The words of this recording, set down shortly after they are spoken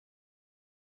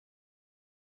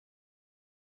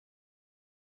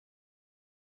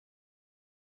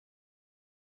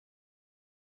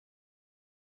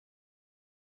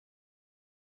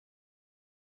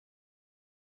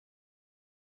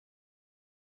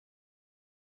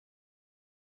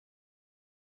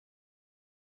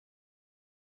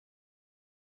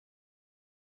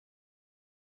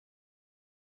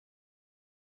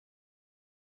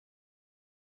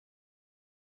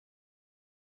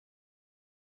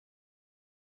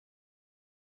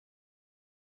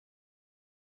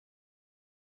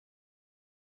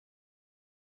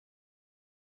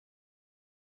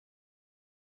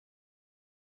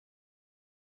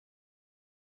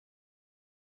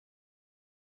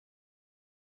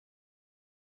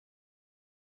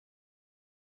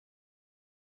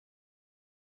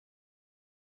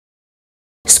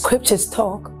Scriptures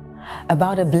talk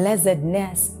about a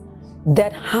blessedness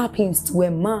that happens to a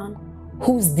man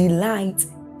whose delight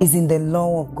is in the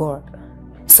law of God.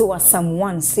 So as Psalm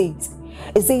 1 says,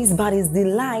 it says, but his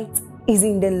delight is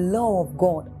in the law of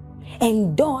God,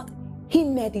 and doth he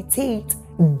meditate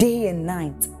day and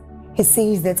night. He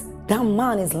says that that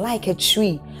man is like a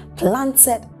tree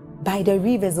planted by the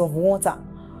rivers of water,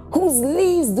 whose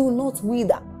leaves do not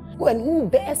wither, and who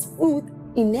bears fruit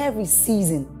in every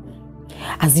season.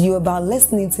 As you're about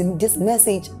listening to this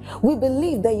message, we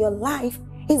believe that your life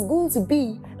is going to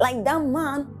be like that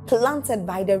man planted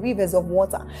by the rivers of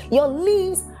water. Your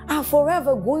leaves are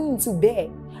forever going to bear.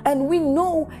 And we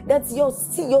know that your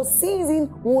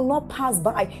season will not pass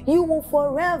by. You will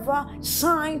forever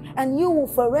shine and you will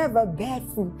forever bear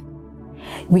fruit.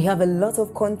 We have a lot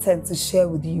of content to share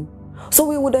with you. So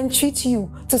we would entreat you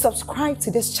to subscribe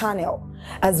to this channel,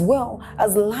 as well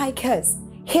as like us.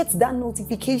 Hit that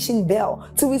notification bell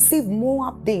to receive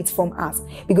more updates from us,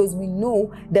 because we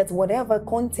know that whatever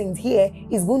content here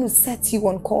is going to set you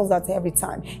on course at every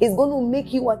time. It's going to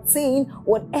make you attain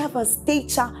whatever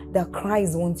stature that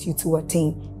Christ wants you to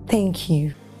attain. Thank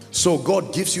you. So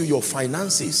God gives you your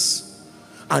finances,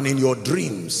 and in your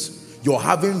dreams, you're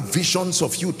having visions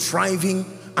of you thriving,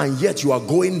 and yet you are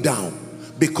going down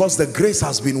because the grace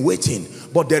has been waiting,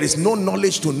 but there is no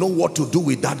knowledge to know what to do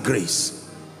with that grace.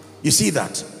 You see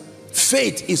that?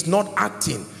 Faith is not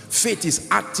acting. Faith is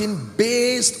acting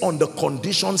based on the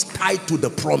conditions tied to the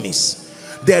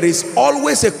promise. There is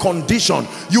always a condition.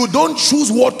 You don't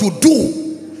choose what to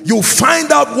do. You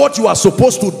find out what you are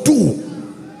supposed to do.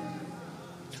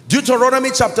 Deuteronomy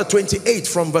chapter 28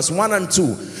 from verse 1 and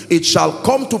 2. It shall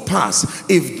come to pass,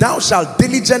 if thou shalt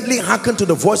diligently hearken to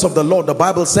the voice of the Lord, the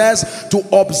Bible says, to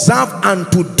observe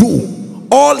and to do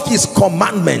all his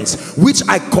commandments which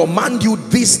I command you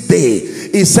this day.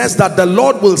 It says that the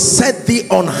Lord will set thee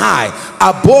on high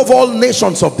above all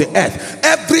nations of the earth.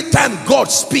 Every time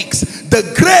God speaks,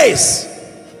 the grace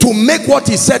to make what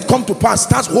he said come to pass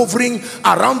starts hovering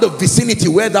around the vicinity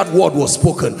where that word was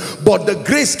spoken, but the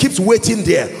grace keeps waiting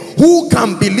there. Who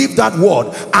can believe that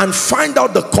word and find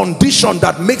out the condition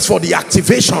that makes for the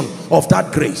activation of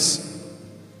that grace?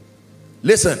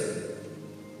 Listen,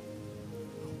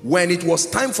 when it was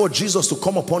time for Jesus to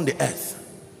come upon the earth,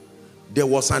 there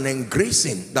was an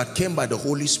engracing that came by the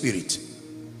Holy Spirit,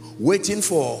 waiting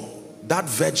for that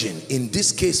virgin, in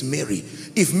this case Mary.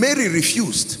 If Mary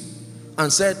refused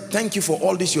and said, thank you for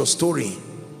all this, your story,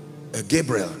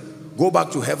 Gabriel, go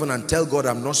back to heaven and tell God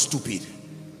I'm not stupid,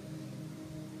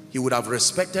 he would have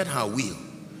respected her will,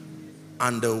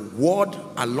 and the word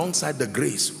alongside the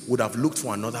grace would have looked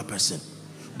for another person.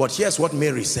 But here's what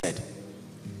Mary said: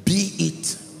 be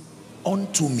it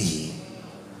unto me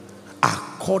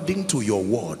according to your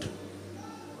word.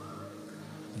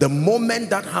 The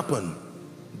moment that happened,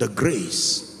 the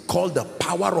grace, called the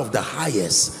power of the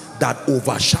highest, that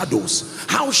overshadows.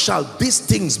 How shall these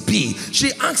things be?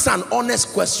 She asked an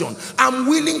honest question. I'm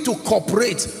willing to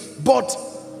cooperate, but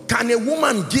can a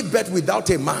woman give birth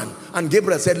without a man? And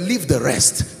Gabriel said, leave the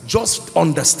rest. Just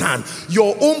understand,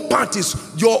 your own part is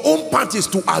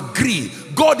to agree.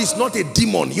 God is not a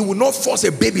demon. He will not force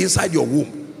a baby inside your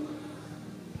womb.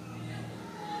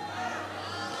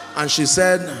 And she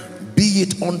said, be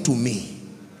it unto me.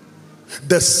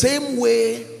 The same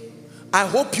way, I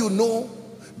hope you know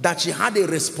that she had a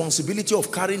responsibility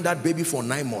of carrying that baby for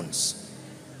 9 months.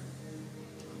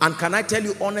 And can I tell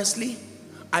you honestly,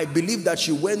 I believe that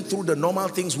she went through the normal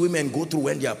things women go through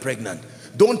when they are pregnant.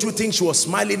 Don't you think she was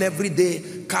smiling every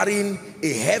day, carrying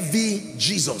a heavy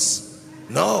Jesus?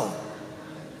 No.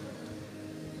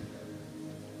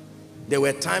 There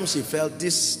were times she felt,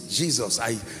 this Jesus,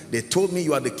 they told me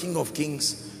you are the King of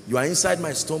Kings, you are inside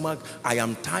my stomach, I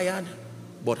am tired,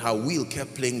 but her will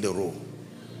kept playing the role.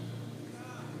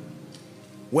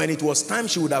 When it was time,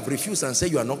 she would have refused and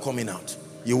said, you are not coming out.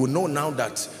 You will know now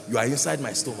that you are inside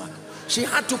my stomach. She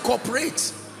had to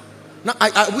cooperate. Now,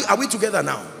 are we together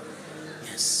now?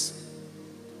 Yes.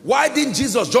 Why didn't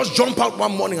Jesus just jump out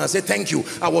one morning and say, thank you,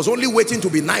 I was only waiting to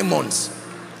be 9 months?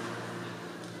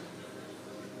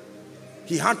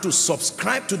 He had to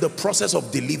subscribe to the process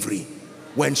of delivery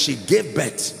when she gave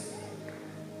birth.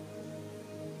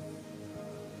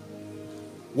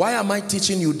 Why am I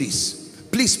teaching you this?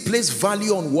 Please place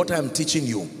value on what I am teaching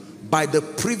you. By the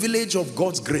privilege of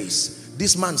God's grace,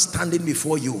 this man standing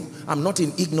before you, I'm not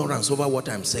in ignorance over what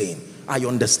I'm saying. I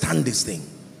understand this thing.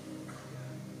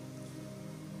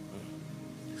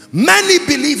 Many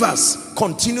believers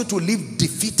continue to live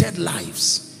defeated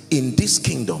lives in this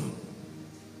kingdom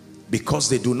because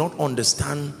they do not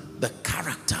understand the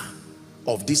character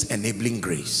of this enabling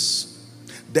grace.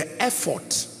 The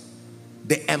effort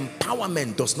The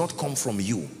empowerment does not come from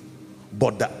you,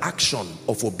 but the action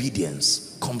of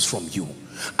obedience comes from you.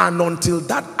 And until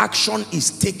that action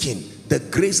is taken, the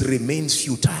grace remains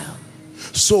futile.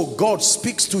 So God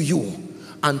speaks to you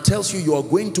and tells you you are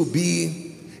going to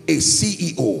be a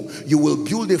CEO. You will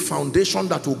build a foundation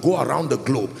that will go around the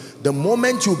globe. The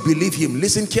moment you believe him,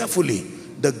 listen carefully,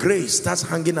 the grace starts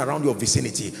hanging around your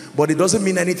vicinity, but it doesn't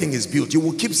mean anything is built. You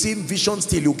will keep seeing visions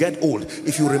till you get old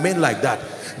if you remain like that.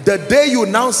 The day you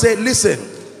now say, listen,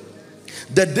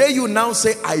 the day you now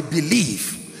say, I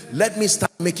believe, let me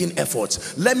start making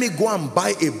efforts. Let me go and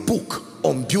buy a book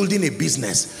on building a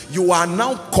business. You are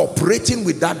now cooperating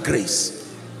with that grace.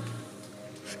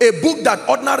 A book that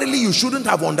ordinarily you shouldn't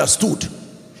have understood.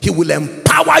 He will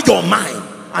empower your mind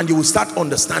and you will start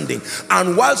understanding.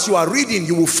 And whilst you are reading,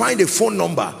 you will find a phone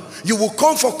number. You will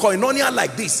come for koinonia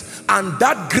like this, and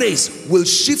that grace will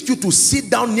shift you to sit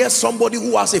down near somebody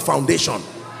who has a foundation.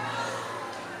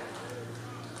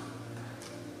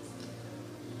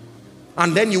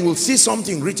 And then you will see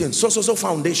something written, so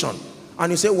foundation.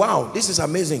 And you say, wow, this is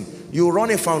amazing. You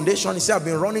run a foundation. You say, I've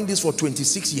been running this for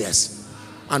 26 years.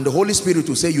 And the Holy Spirit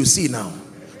will say, you see now,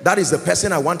 that is the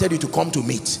person I wanted you to come to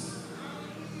meet.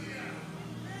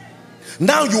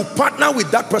 Now you partner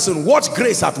with that person. Watch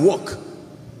grace at work.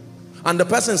 And the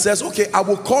person says, okay, I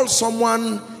will call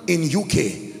someone in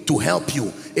UK to help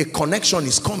you. A connection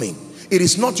is coming. It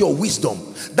is not your wisdom.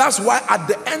 That's why at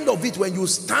the end of it, when you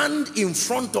stand in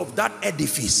front of that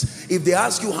edifice, if they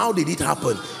ask you how did it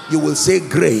happen, you will say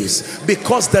grace,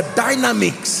 because the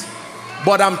dynamics.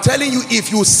 But I'm telling you,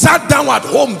 if you sat down at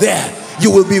home there, you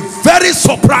will be very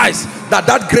surprised that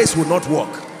that grace will not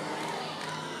work.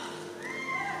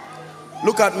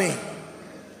 Look at me.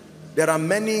 There are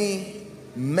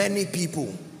many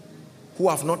people who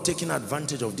have not taken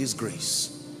advantage of this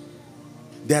grace.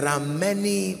 There are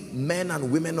many men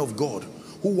and women of God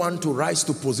who want to rise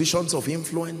to positions of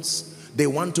influence. They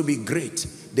want to be great.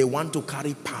 They want to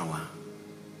carry power.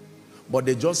 But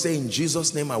they just say, in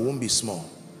Jesus' name, I won't be small.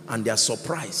 And they are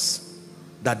surprised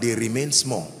that they remain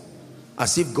small,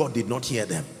 as if God did not hear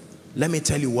them. Let me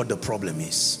tell you what the problem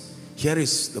is. Here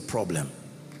is the problem.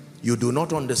 You do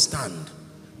not understand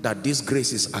that this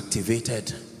grace is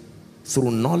activated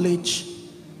through knowledge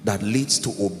that leads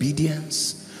to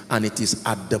obedience, and it is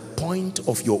at the point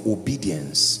of your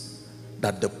obedience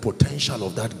that the potential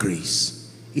of that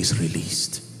grace is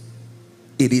released.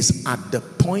 It is at the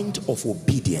point of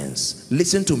obedience.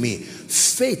 Listen to me.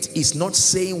 Faith is not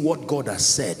saying what God has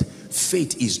said.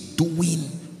 Faith is doing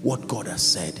what God has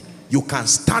said. You can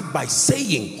start by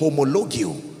saying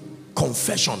homologio,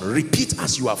 confession, repeat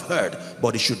as you have heard,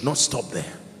 but it should not stop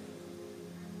there.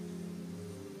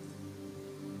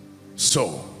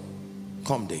 So,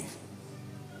 come Dave.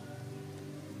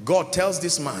 God tells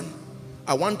this man,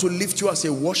 I want to lift you as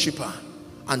a worshiper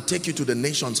and take you to the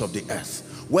nations of the earth.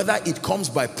 Whether it comes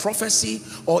by prophecy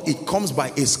or it comes by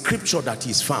a scripture that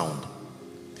is found.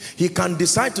 He can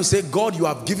decide to say, God, you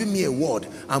have given me a word.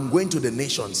 I'm going to the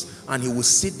nations. And he will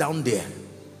sit down there.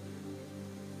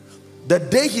 The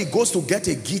day he goes to get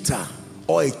a guitar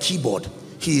or a keyboard,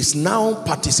 he is now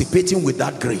participating with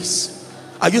that grace.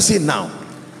 Are you seeing now?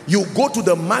 You go to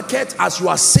the market as you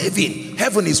are saving.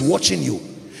 Heaven is watching you.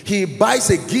 He buys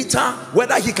a guitar,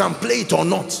 whether he can play it or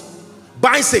not.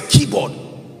 Buys a keyboard.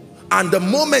 And the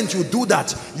moment you do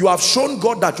that, you have shown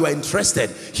God that you are interested.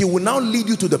 He will now lead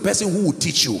you to the person who will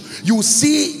teach you. You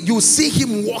see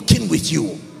him walking with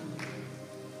you.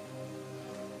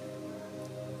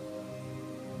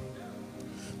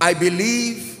 I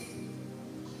believe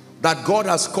that God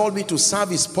has called me to serve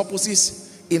his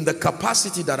purposes in the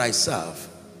capacity that I serve.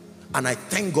 And I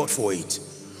thank God for it.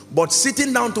 But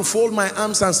sitting down to fold my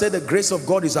arms and say the grace of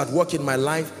God is at work in my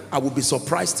life, I will be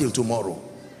surprised till tomorrow.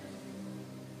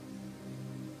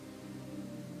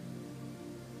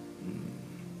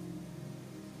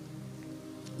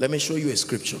 Let me show you a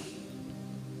scripture.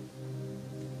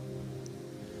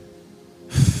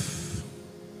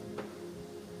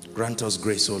 Grant us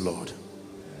grace, O Lord.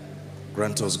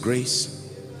 Grant us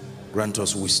grace. Grant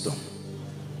us wisdom.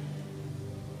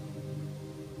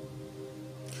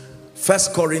 1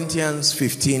 Corinthians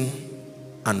 15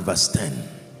 and verse 10.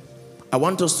 I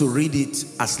want us to read it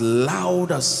as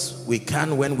loud as we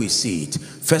can when we see it.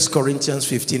 1 Corinthians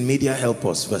 15, media help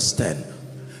us, verse 10.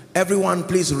 Everyone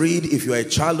please read if you are a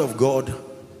child of God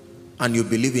and you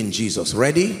believe in Jesus.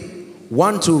 Ready?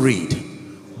 1, 2, read.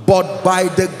 But by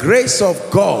the grace of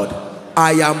God,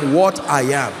 I am what I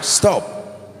am. Stop.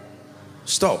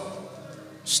 Stop.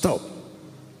 Stop.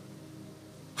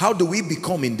 How do we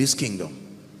become in this kingdom?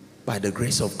 By the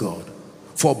grace of God.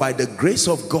 For by the grace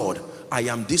of God, I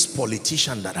am this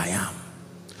politician that I am.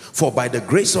 For by the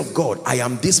grace of God, I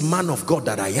am this man of God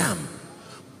that I am.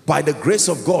 By the grace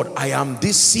of God, I am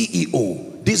this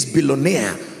CEO, this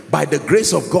billionaire. By the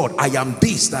grace of God, I am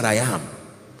this that I am.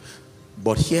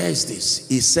 But here is this.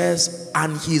 It says,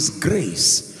 and his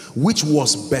grace, which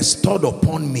was bestowed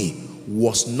upon me,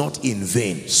 was not in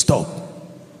vain. Stop.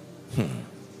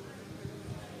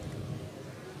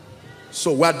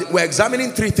 So we're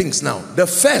examining three things now. The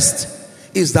first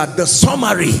is that the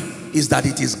summary is that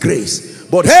it is grace.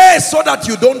 But hey, so that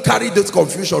you don't carry this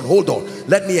confusion, hold on.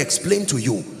 Let me explain to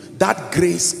you. That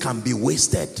grace can be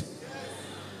wasted.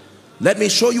 Let me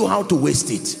show you how to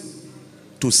waste it.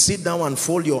 To sit down and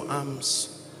fold your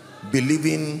arms,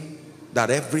 believing that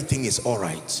everything is all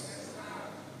right,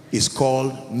 is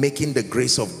called making the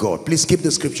grace of God. Please keep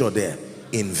the scripture there.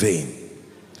 In vain.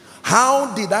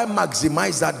 How did I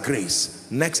maximize that grace?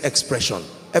 Next expression.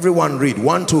 Everyone read.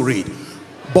 1, 2, read.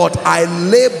 But I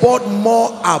labored more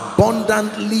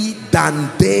abundantly than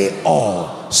they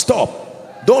all.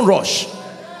 Stop. Don't rush.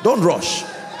 Don't rush.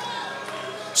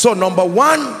 So number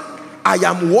one, I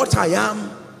am what I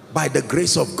am by the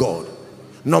grace of God.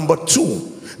 Number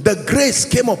two, the grace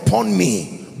came upon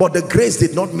me, but the grace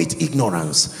did not meet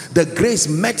ignorance. The grace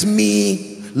met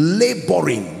me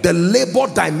laboring, the labor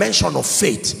dimension of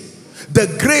faith. The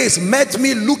grace met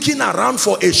me looking around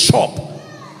for a shop.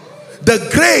 The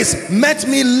grace met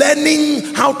me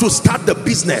learning how to start the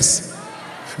business.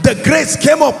 The grace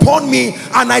came upon me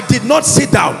and I did not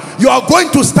sit down. You are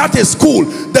going to start a school.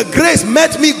 The grace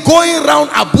met me going around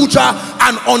Abuja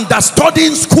and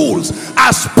understudying schools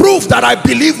as proof that I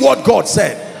believe what God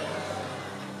said.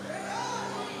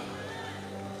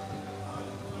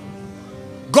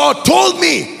 God told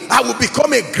me I will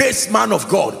become a grace man of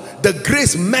God. The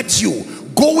grace met you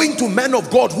going to men of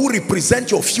God who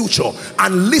represent your future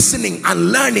and listening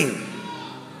and learning.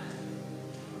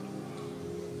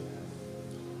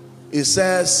 It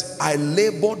says, I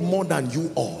labored more than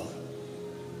you all.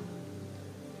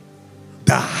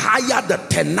 The higher the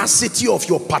tenacity of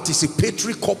your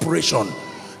participatory cooperation,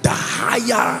 the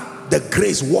higher the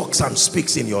grace walks and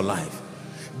speaks in your life.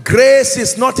 Grace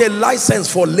is not a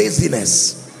license for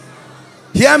laziness.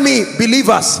 Hear me,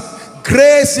 believers.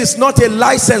 Grace is not a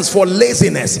license for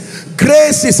laziness.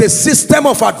 Grace is a system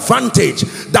of advantage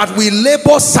that we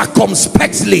labor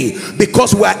circumspectly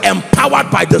because we are empowered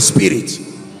by the Spirit.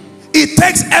 It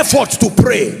takes effort to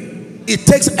pray. It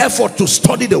takes effort to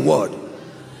study the word.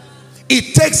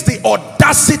 It takes the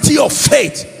audacity of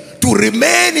faith to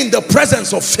remain in the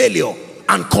presence of failure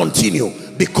and continue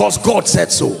because God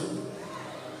said so.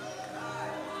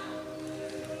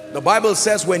 The Bible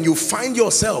says when you find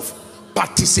yourself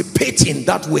participating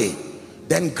that way,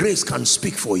 then grace can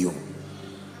speak for you.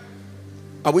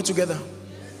 Are we together?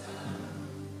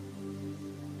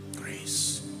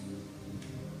 Grace.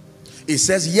 It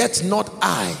says, yet not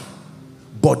I,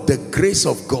 but the grace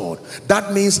of God.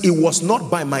 That means it was not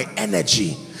by my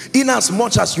energy. In as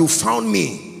much as you found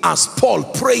me as Paul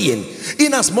praying,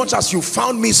 in as much as you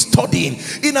found me studying,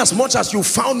 in as much as you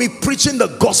found me preaching the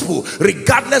gospel,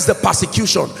 regardless the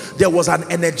persecution, there was an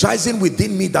energizing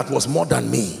within me that was more than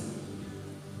me.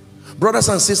 Brothers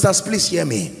and sisters, please hear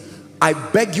me. I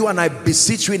beg you and I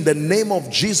beseech you in the name of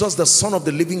Jesus, the Son of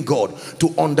the living God,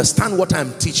 to understand what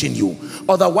I'm teaching you.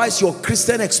 Otherwise, your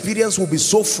Christian experience will be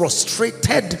so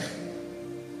frustrated.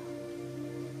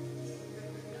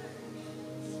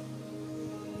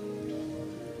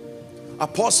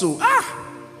 Apostle,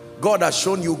 God has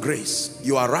shown you grace.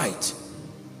 You are right.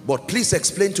 But please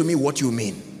explain to me what you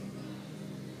mean.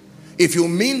 If you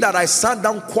mean that I sat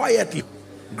down quietly,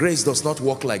 grace does not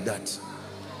work like that.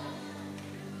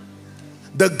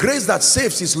 The grace that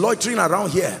saves is loitering around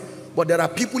here. But there are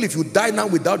people, if you die now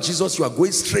without Jesus, you are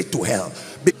going straight to hell.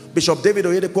 Bishop David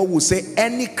Oyedepo will say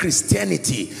any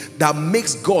Christianity that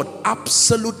makes God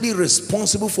absolutely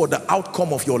responsible for the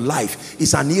outcome of your life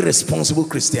is an irresponsible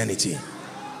Christianity.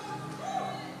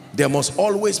 There must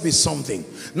always be something.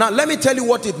 Now let me tell you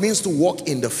what it means to walk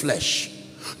in the flesh.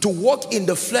 To walk in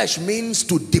the flesh means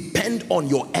to depend on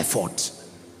your effort.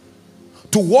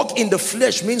 To walk in the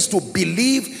flesh means to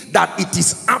believe that it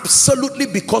is absolutely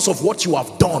because of what you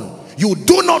have done. You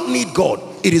do not need God.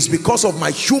 It is because of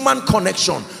my human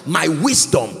connection, my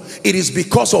wisdom. It is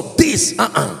because of this.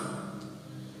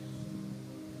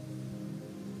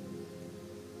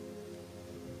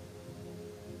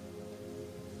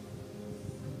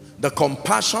 The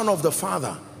compassion of the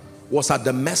Father was at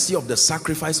the mercy of the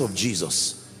sacrifice of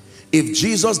Jesus. If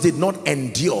Jesus did not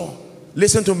endure,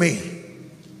 listen to me.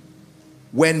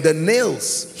 When the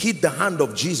nails hit the hand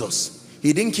of Jesus,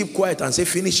 he didn't keep quiet and say,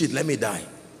 finish it, let me die.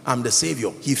 I'm the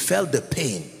Savior. He felt the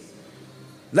pain.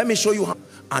 Let me show you how.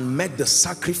 and met the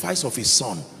sacrifice of his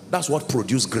son. That's what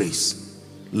produced grace.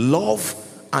 Love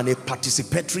and a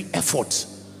participatory effort.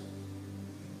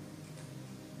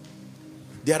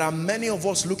 There are many of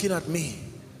us looking at me.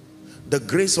 The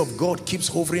grace of God keeps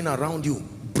hovering around you,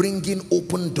 bringing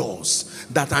open doors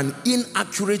that an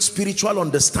inaccurate spiritual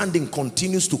understanding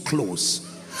continues to close.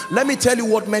 Let me tell you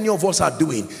what many of us are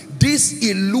doing. This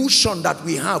illusion that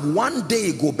we have, one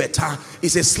day go better,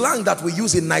 is a slang that we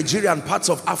use in Nigeria and parts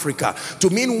of Africa to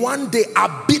mean one day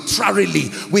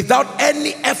arbitrarily, without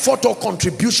any effort or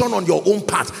contribution on your own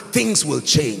part, things will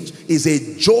change. Is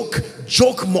a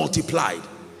joke multiplied.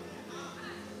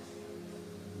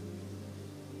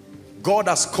 God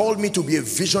has called me to be a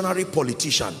visionary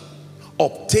politician.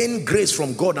 Obtain grace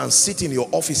from God and sit in your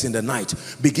office in the night.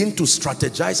 Begin to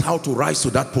strategize how to rise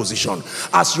to that position.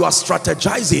 As you are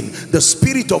strategizing, the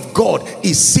Spirit of God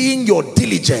is seeing your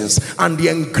diligence, and the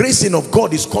engracing of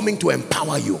God is coming to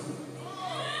empower you.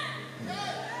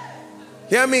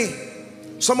 Hear me?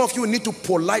 Some of you need to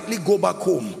politely go back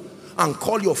home and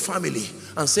call your family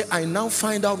and say, I now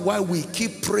find out why we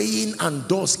keep praying and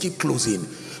doors keep closing.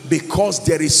 Because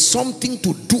there is something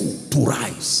to do to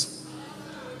rise.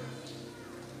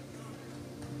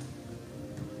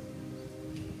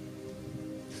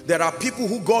 There are people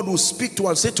who God will speak to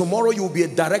and say, tomorrow you will be a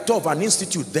director of an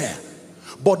institute there.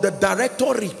 But the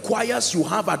director requires you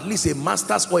have at least a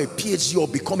master's or a PhD or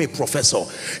become a professor.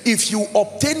 If you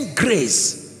obtain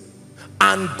grace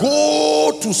and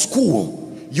go to school,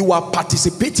 you are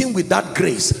participating with that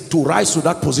grace to rise to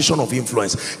that position of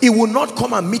influence. It will not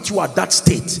come and meet you at that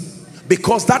state,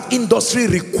 because that industry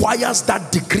requires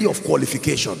that degree of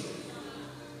qualification.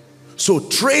 So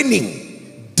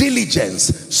training,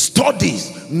 diligence,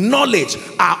 studies, knowledge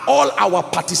are all our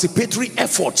participatory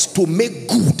efforts to make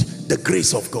good the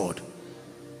grace of God.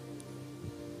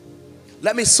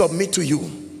 Let me submit to you,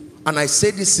 and I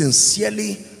say this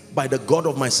sincerely by the God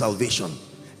of my salvation.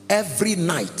 Every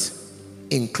night,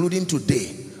 including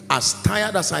today, as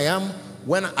tired as I am,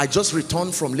 when I just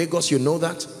returned from Lagos, you know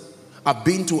that. I've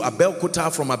been to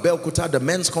Abeokuta, from Abeokuta, the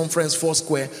men's conference,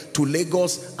 Foursquare, to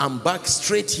Lagos, and back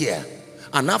straight here.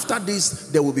 And after this,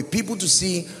 there will be people to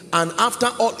see. And after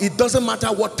all, it doesn't matter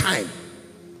what time.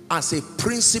 As a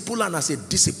principle and as a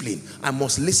discipline, I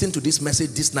must listen to this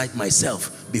message this night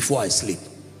myself before I sleep.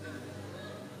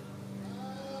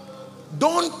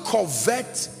 Don't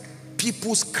covet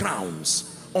people's crowns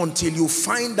until you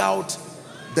find out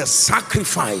the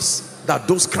sacrifice that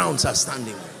those crowns are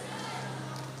standing on.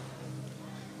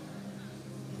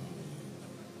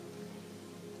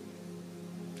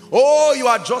 Oh, you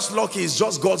are just lucky. It's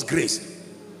just God's grace.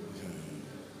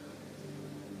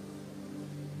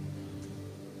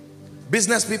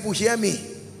 Business people, hear me.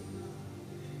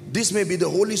 This may be the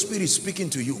Holy Spirit speaking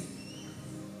to you.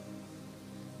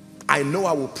 I know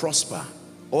I will prosper.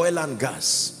 Oil and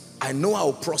gas. I know I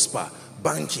will prosper.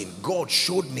 Banking. God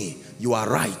showed me. You are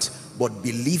right. But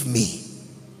believe me,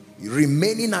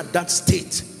 remaining at that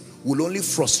state will only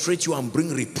frustrate you and bring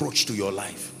reproach to your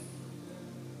life.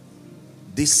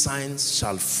 These signs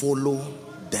shall follow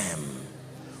them.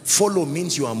 Follow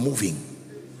means you are moving.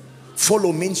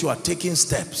 Follow means you are taking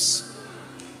steps.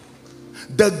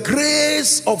 The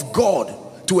grace of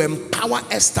God to empower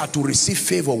Esther to receive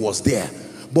favor was there.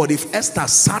 But if Esther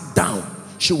sat down,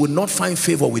 she would not find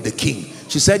favor with the king.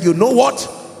 She said, you know what?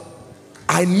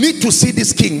 I need to see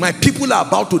this king. My people are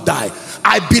about to die.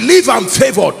 I believe I'm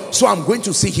favored, so I'm going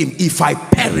to see him. If I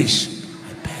perish,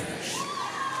 I perish.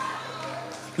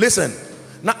 Listen,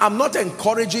 now I'm not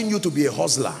encouraging you to be a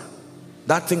hustler.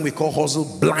 That thing we call hustle,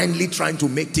 blindly trying to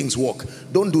make things work.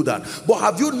 Don't do that. But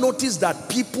have you noticed that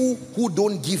people who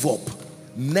don't give up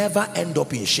never end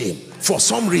up in shame for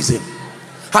some reason?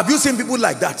 Have you seen people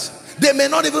like that? They may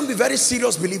not even be very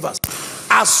serious believers.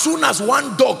 As soon as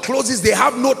one door closes, they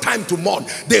have no time to mourn.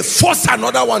 They force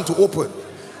another one to open.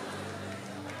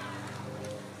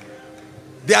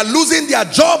 They are losing their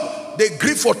job. They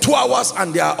grieve for 2 hours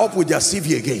and they are up with their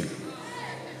CV again.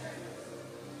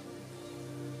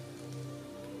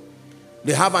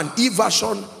 They have an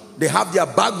e-version. They have their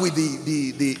bag with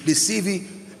the CV.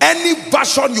 Any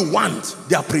version you want,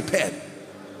 they are prepared.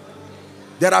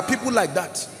 There are people like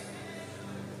that.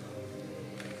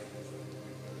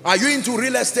 Are you into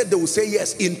real estate? They will say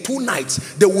yes. In 2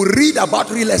 nights, they will read about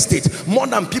real estate more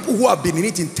than people who have been in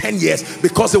it in 10 years,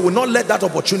 because they will not let that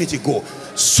opportunity go.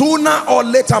 Sooner or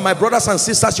later, my brothers and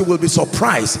sisters, you will be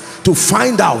surprised to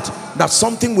find out that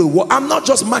something will work. I'm not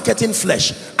just marketing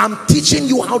flesh. I'm teaching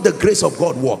you how the grace of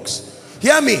God works.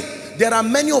 Hear me. There are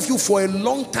many of you, for a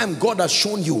long time, God has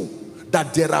shown you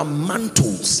that there are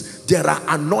mantles, there are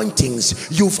anointings.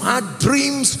 You've had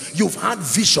dreams, you've had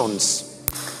visions.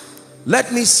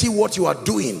 Let me see what you are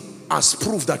doing as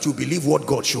proof that you believe what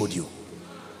God showed you.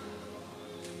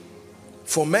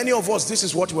 For many of us, this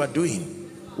is what we are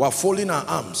doing. We are folding our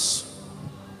arms.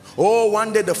 Oh,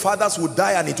 one day the fathers will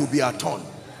die and it will be our turn.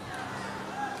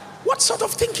 What sort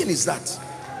of thinking is that?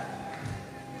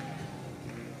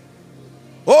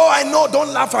 Oh, I know,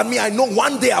 don't laugh at me. I know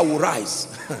one day I will rise.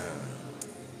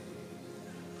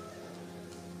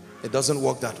 It doesn't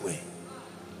work that way.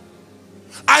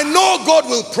 I know God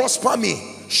will prosper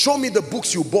me. Show me the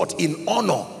books you bought in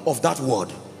honor of that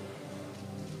word.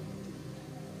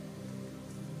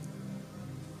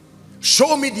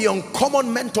 Show me the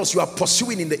uncommon mentors you are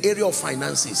pursuing in the area of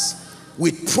finances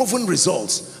with proven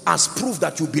results as proof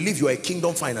that you believe you are a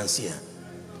kingdom financier.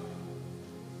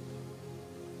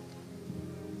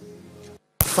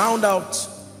 Found out,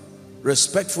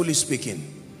 respectfully speaking,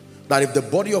 that if the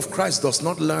body of Christ does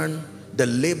not learn the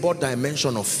labor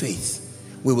dimension of faith,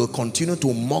 we will continue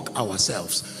to mock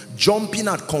ourselves, jumping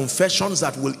at confessions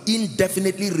that will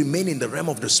indefinitely remain in the realm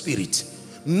of the spirit.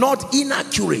 Not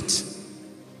inaccurate,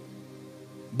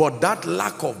 but that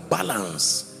lack of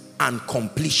balance and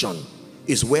completion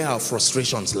is where our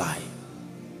frustrations lie.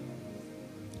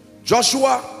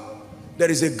 Joshua, there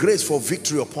is a grace for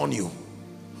victory upon you,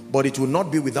 but it will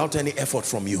not be without any effort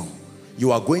from you.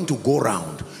 You are going to go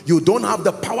round. You don't have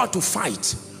the power to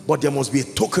fight, but there must be a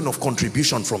token of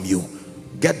contribution from you.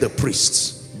 Get the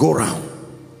priests, go round.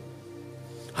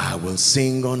 I will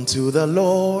sing unto the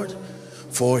Lord,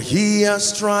 for he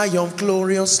has triumphed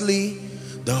gloriously.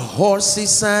 The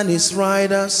horses and his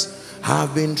riders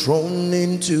have been thrown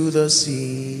into the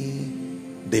sea.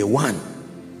 They won.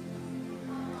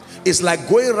 It's like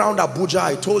going around Abuja.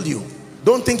 I told you,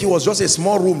 don't think it was just a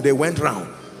small room they went round.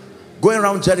 Going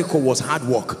around Jericho was hard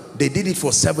work. They did it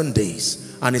for 7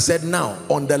 days. And he said, now,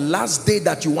 on the last day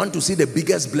that you want to see the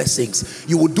biggest blessings,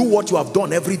 you will do what you have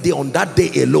done every day on that day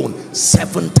alone,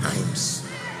 7 times.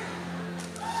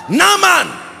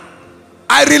 Naaman,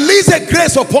 I release a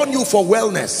grace upon you for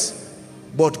wellness,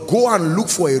 but go and look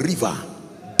for a river,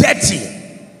 dirty,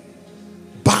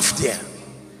 bath there.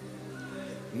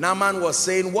 Naaman was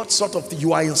saying, what sort of thing?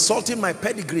 You are insulting my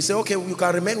pedigree. Say, okay, you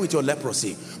can remain with your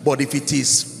leprosy, but if it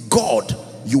is God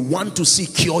you want to see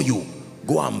cure you,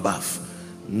 go and bath.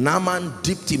 Naaman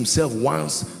dipped himself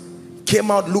once,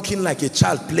 came out looking like a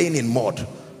child playing in mud.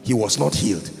 He was not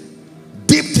healed.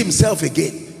 Dipped himself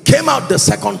again, came out the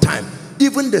 2nd time.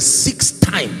 Even the 6th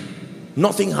time,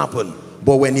 nothing happened.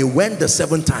 But when he went the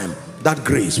 7th time, that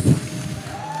grace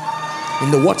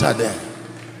in the water there.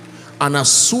 And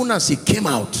as soon as he came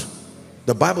out,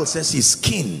 the Bible says his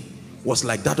skin was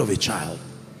like that of a child.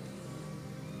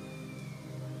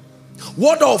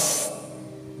 What of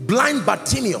blind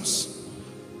Bartimaeus?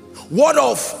 What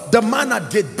of the man at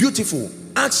Gate Beautiful?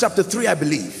 Acts chapter 3, I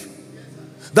believe.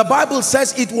 The Bible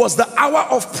says it was the hour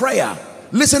of prayer.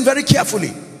 Listen very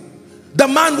carefully. The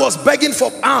man was begging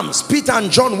for alms. Peter and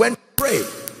John went to pray.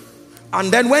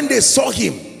 And then when they saw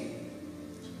him,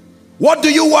 what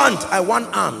do you want? I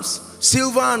want alms.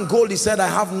 Silver and gold, he said, I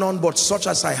have none but such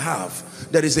as I have.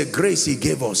 There is a grace he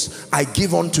gave us. I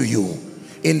give unto you.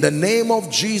 In the name of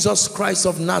Jesus Christ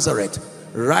of Nazareth,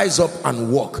 rise up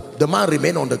and walk. The man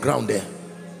remained on the ground there.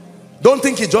 Don't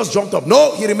think he just jumped up.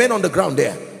 No, he remained on the ground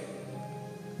there.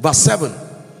 Verse 7.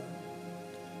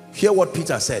 Hear what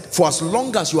Peter said. For as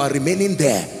long as you are remaining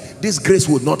there, this grace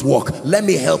will not work. Let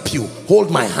me help you.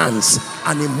 Hold my hands.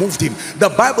 And he moved him.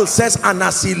 The Bible says, and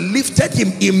as he lifted him,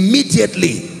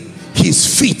 immediately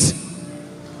his feet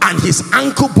and his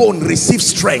ankle bone received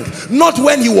strength. Not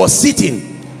when he was sitting.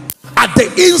 At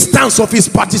the instance of his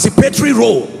participatory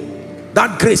role,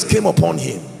 that grace came upon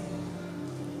him.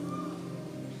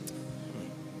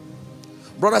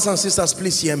 Brothers and sisters,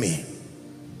 please hear me.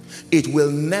 It will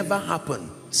never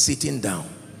happen sitting down.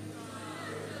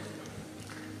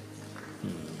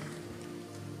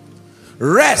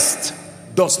 Rest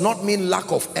does not mean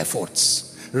lack of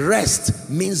efforts. Rest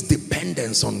means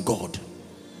dependence on God.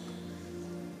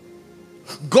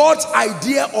 God's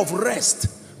idea of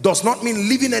rest does not mean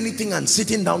leaving anything and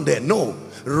sitting down there. No.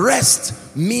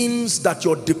 Rest means that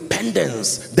your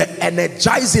dependence, the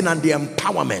energizing and the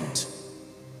empowerment.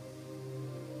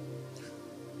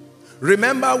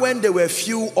 Remember when there were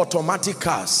few automatic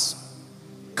cars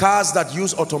that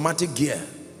use automatic gear.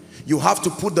 You have to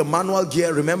put the manual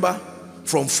gear, remember?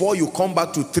 From 4 you come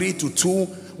back to 3 to 2,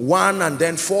 1 and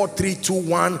then 4, 3, 2,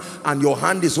 1, and your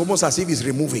hand is almost as if it's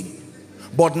removing.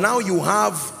 But now you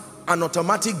have an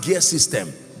automatic gear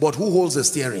system, but who holds the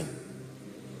steering?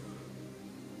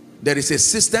 There is a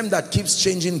system that keeps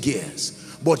changing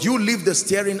gears, but you leave the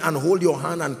steering and hold your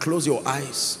hand and close your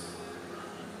eyes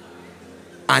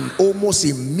and almost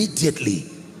immediately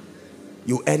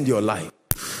you end your life.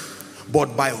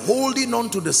 But by holding on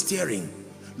to the steering,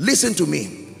 listen to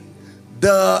me,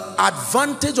 the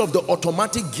advantage of the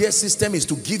automatic gear system is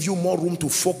to give you more room to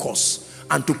focus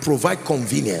and to provide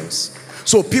convenience.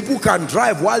 So people can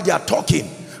drive while they are talking,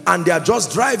 and they are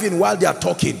just driving while they are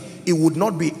talking. It would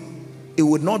not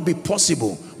be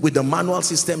possible with the manual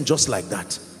system just like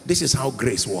that. This is how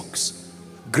grace works.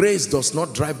 Grace does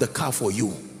not drive the car for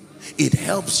you. It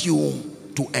helps you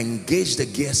to engage the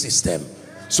gear system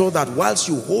so that whilst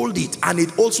you hold it, and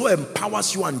it also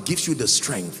empowers you and gives you the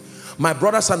strength. My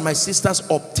brothers and my sisters,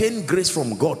 obtain grace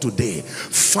from God today.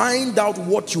 Find out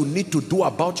what you need to do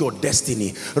about your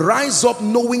destiny. Rise up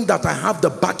knowing that I have the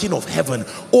backing of heaven.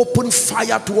 Open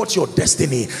fire towards your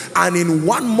destiny, and in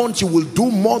 1 month you will do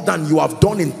more than you have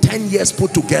done in 10 years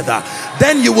put together.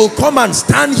 Then you will come and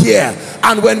stand here,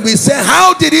 and when we say,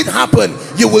 how did it happen?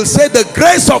 You will say, the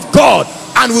grace of God,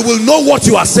 and we will know what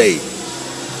you are saying.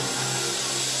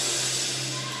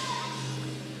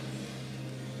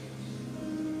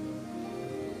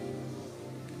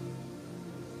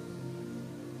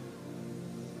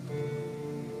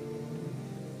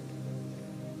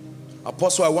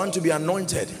 Apostle, I want to be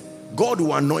anointed. God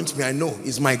will anoint me, I know,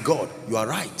 is my God. You are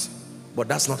right, but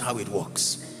that's not how it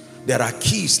works. There are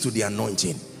keys to the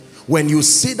anointing. When you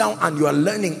sit down and you are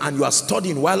learning and you are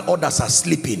studying while others are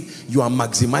sleeping, you are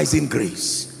maximizing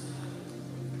grace.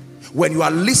 When you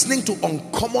are listening to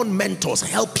uncommon mentors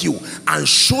help you and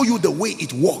show you the way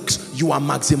it works, you are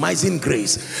maximizing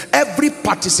grace. Every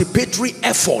participatory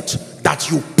effort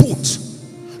that you put,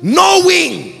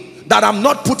 knowing that I'm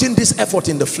not putting this effort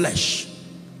in the flesh,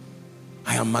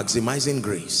 I am maximizing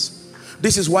grace.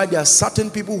 This is why there are certain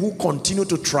people who continue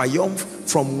to triumph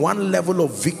from one level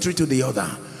of victory to the other,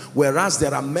 whereas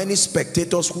there are many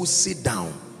spectators who sit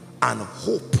down and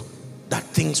hope that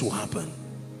things will happen.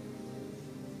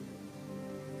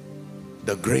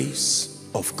 The grace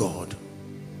of God,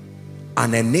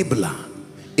 an enabler,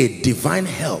 a divine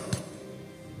help.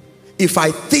 If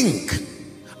I think,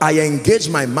 I engage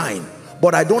my mind,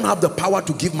 but I don't have the power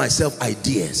to give myself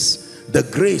ideas, the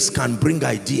grace can bring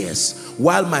ideas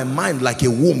while my mind like a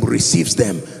womb receives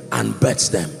them and births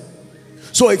them.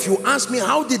 So if you ask me,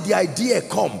 how did the idea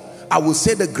come? I will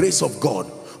say the grace of God.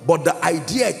 But the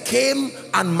idea came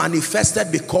and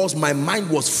manifested because my mind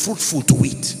was fruitful to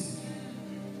it.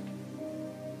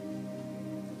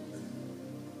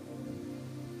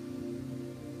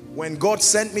 When God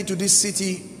sent me to this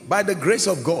city, by the grace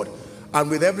of God and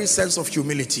with every sense of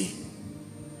humility,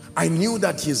 I knew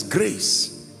that his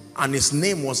grace and his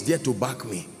name was there to back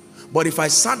me. But if I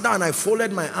sat down and I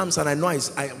folded my arms and I know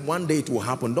one day it will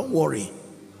happen, don't worry,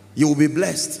 you will be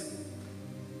blessed.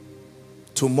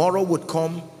 Tomorrow would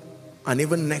come, and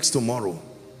even next tomorrow,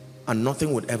 and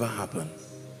nothing would ever happen.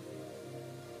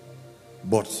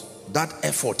 But that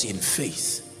effort in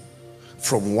faith,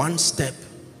 from one step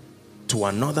to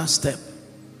another step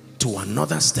to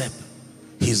another step,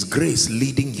 his grace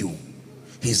leading you,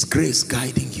 his grace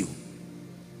guiding you.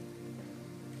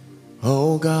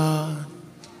 Oh God,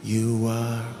 you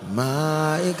are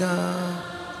my God,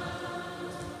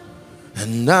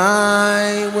 and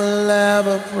I will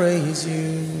ever praise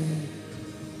you.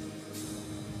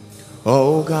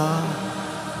 Oh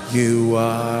God, you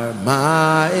are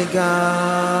my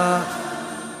God,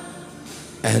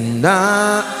 and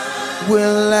I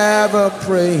will ever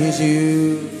praise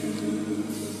you.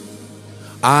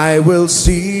 I will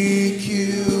seek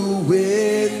you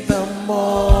in the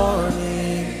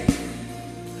morning.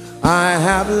 I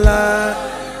have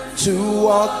learned to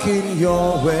walk in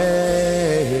your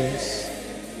ways.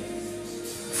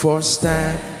 For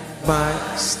step by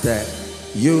step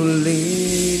you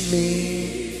lead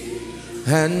me,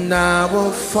 and I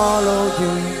will follow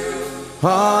you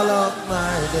all of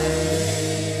my days.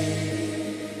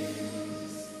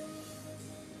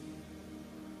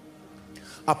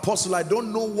 Apostle, I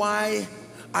don't know why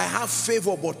I have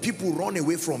favor but people run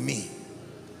away from me.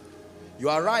 You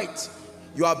are right.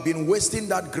 You have been wasting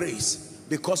that grace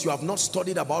because you have not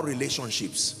studied about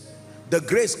relationships. The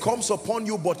grace comes upon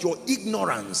you, but your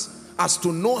ignorance as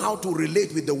to know how to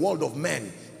relate with the world of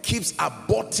men keeps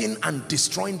aborting and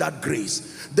destroying that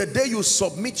grace. The day you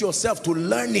submit yourself to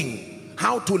learning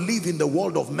how to live in the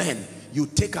world of men, you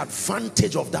take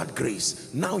advantage of that grace.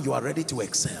 Now you are ready to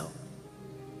excel.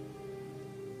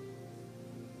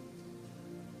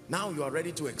 Now you are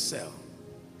ready to excel.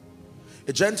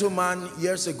 A gentleman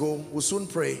years ago, will soon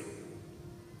pray,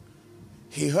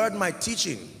 he heard my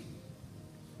teaching.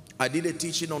 I did a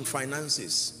teaching on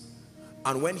finances,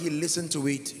 and when he listened to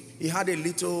it, he had a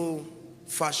little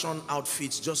fashion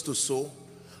outfit just to sew,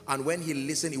 And when he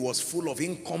listened, he was full of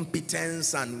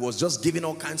incompetence and was just giving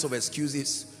all kinds of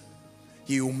excuses.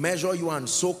 He will measure you and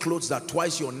sew clothes that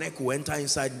twice your neck will enter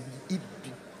inside.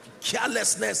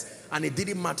 Carelessness, and it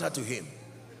didn't matter to him.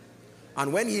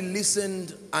 And when he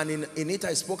listened, and in it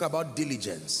I spoke about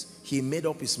diligence, he made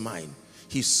up his mind.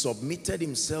 He submitted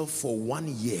himself for 1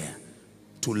 year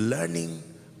to learning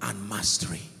and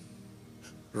mastery,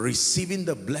 receiving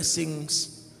the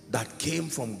blessings that came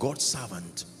from God's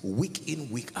servant week in,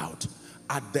 week out.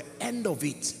 At the end of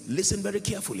it, listen very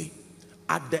carefully,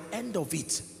 at the end of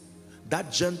it,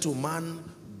 that gentleman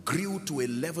grew to a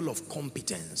level of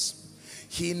competence.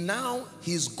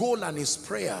 His goal and his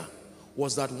prayer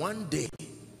was that one day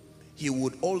he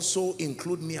would also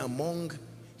include me among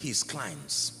his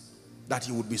clients that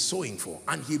he would be sewing for.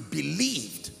 And he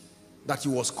believed that he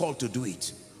was called to do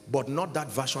it, but not that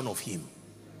version of him.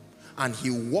 And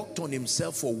he worked on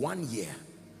himself for 1 year,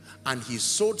 and he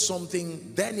sewed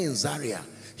something. Then in Zaria,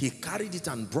 he carried it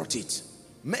and brought it.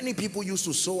 Many people used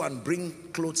to sew and bring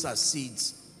clothes as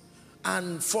seeds.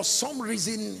 And for some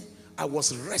reason, I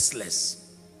was restless.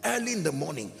 Early in the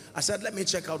morning, I said, let me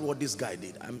check out what this guy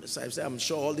did. I'm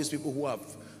sure all these people who have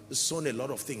sewn a lot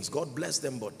of things, God bless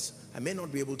them, but I may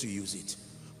not be able to use it.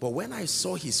 But when I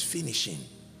saw his finishing,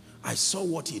 I saw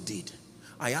what he did.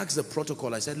 I asked the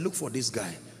protocol, I said, look for this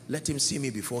guy. Let him see me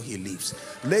before he leaves.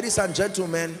 Ladies and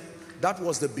gentlemen, that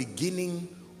was the beginning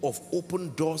of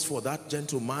open doors for that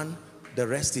gentleman. The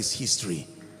rest is history.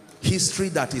 History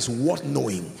that is worth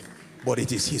knowing, but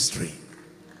it is history.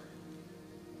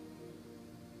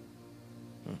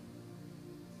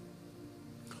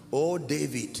 Oh,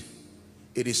 David,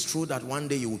 it is true that one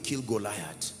day you will kill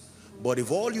Goliath. But if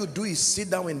all you do is sit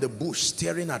down in the bush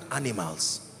staring at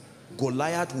animals,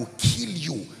 Goliath will kill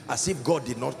you as if God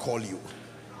did not call you.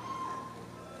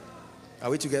 Are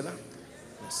we together?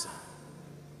 Yes, sir.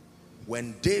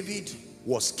 When David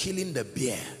was killing the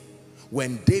bear,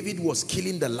 when David was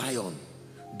killing the lion,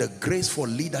 the grace for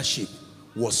leadership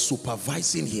was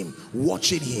supervising him,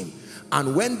 watching him.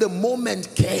 And when the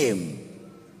moment came,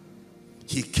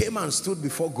 he came and stood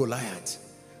before Goliath,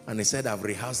 and he said, I've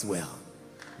rehearsed well.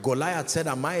 Goliath said,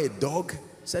 am I a dog?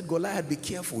 Said, Goliath, be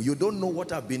careful. You don't know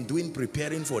what I've been doing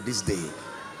preparing for this day.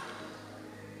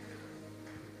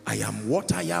 I am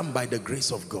what I am by the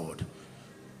grace of God.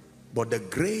 But the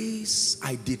grace,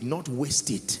 I did not waste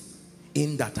it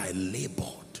in that I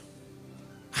labored.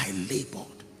 I labored.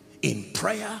 In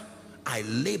prayer, I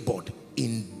labored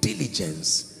in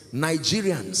diligence.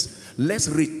 Nigerians, let's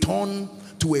return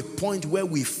to a point where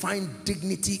we find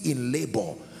dignity in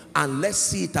labor, and let's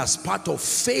see it as part of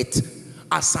faith,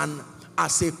 as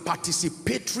a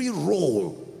participatory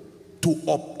role to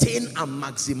obtain and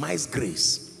maximize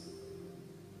grace.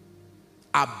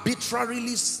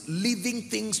 Arbitrarily leaving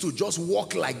things to just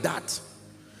walk like that,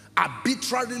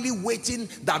 arbitrarily waiting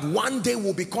that one day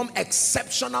we'll become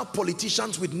exceptional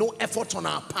politicians with no effort on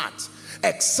our part,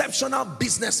 exceptional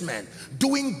businessmen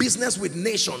doing business with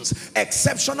nations,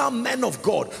 exceptional men of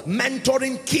God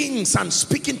mentoring kings and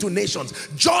speaking to nations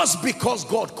just because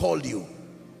God called you.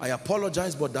 I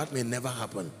apologize, but that may never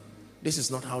happen. This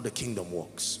is not how the kingdom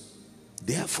works.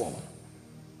 Therefore,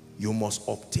 you must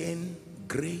obtain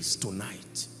grace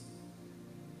tonight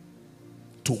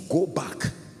to go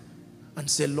back and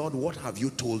say, Lord, what have you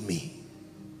told me?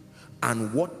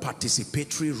 And what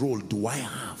participatory role do I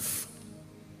have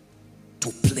to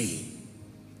play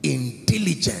in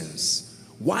diligence?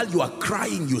 While you are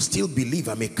crying, you still believe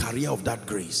I'm a carrier of that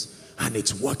grace, and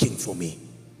it's working for me.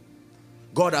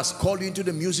 God has called you into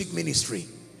the music ministry.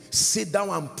 Sit down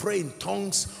and pray in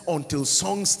tongues until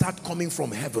songs start coming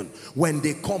from heaven. When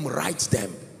they come, write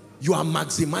them. You are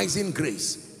maximizing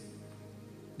grace.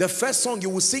 The first song, you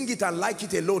will sing it and like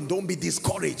it alone. Don't be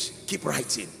discouraged. Keep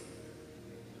writing.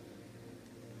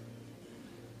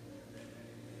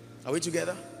 Are we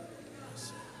together?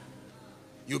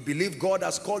 You believe God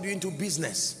has called you into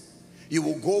business. You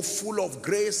will go full of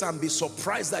grace and be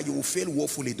surprised that you will fail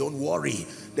woefully. Don't worry.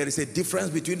 There is a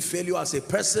difference between failure as a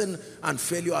person and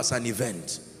failure as an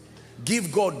event.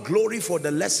 Give God glory for the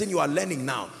lesson you are learning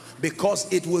now,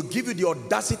 because it will give you the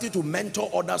audacity to mentor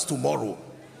others tomorrow.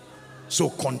 So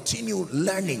continue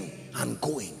learning and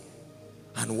going.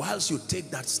 And whilst you take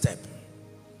that step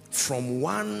from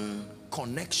one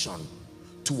connection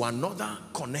to another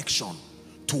connection,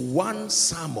 to one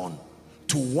sermon,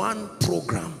 to one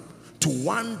program, to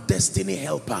one destiny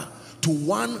helper, to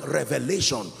one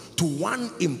revelation, to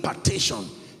one impartation,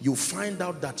 you find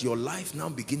out that your life now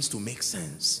begins to make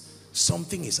sense.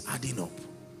 Something is adding up.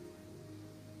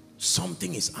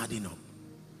 Something is adding up.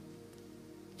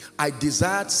 I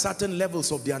desired certain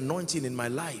levels of the anointing in my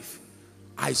life.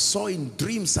 I saw in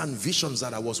dreams and visions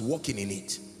that I was walking in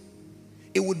it.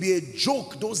 It would be a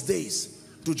joke those days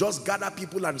to just gather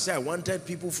people and say, I wanted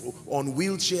people on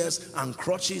wheelchairs and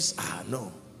crutches.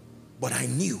 No. But I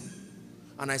knew.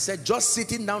 And I said, just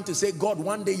sitting down to say, God,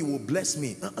 one day you will bless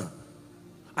me.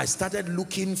 I started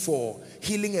looking for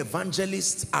healing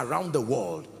evangelists around the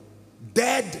world,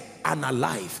 dead and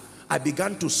alive. I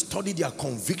began to study their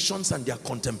convictions and their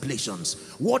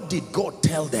contemplations. What did God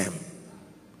tell them?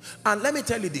 And let me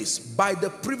tell you this, by the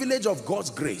privilege of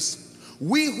God's grace,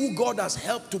 we who God has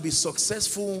helped to be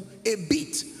successful a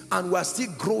bit, and we are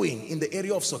still growing in the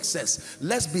area of success,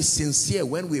 let's be sincere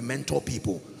when we mentor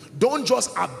people. Don't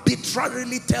just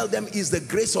arbitrarily tell them it's the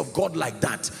grace of God like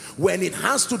that. When it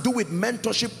has to do with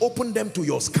mentorship, open them to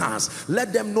your scars.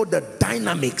 Let them know the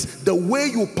dynamics, the way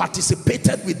you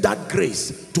participated with that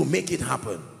grace to make it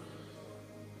happen.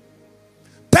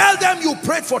 Tell them you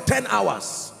prayed for 10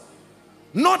 hours.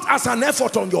 Not as an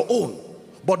effort on your own,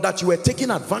 but that you were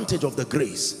taking advantage of the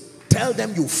grace. Tell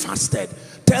them you fasted.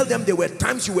 Tell them there were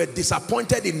times you were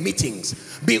disappointed in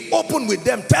meetings. Be open with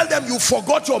them. Tell them you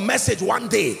forgot your message one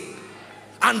day,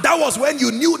 and that was when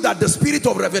you knew that the spirit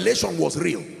of revelation was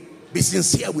real. Be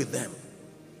sincere with them.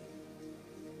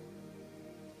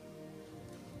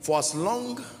 For as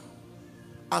long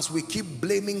as we keep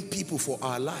blaming people for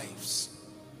our lives,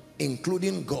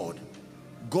 including God,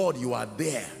 God, you are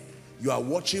there. You are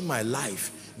watching my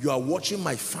life. You are watching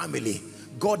my family.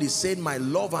 God is saying my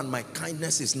love and my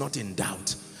kindness is not in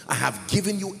doubt. I have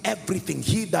given you everything.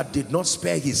 He that did not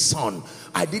spare his son,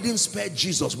 I didn't spare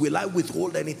Jesus. Will I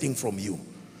withhold anything from you?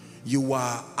 You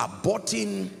are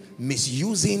aborting,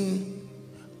 misusing,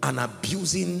 and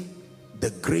abusing the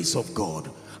grace of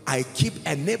God. I keep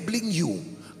enabling you,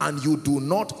 and you do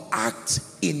not act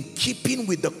in keeping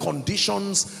with the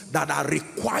conditions that are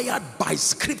required by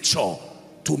scripture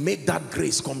to make that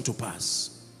grace come to pass.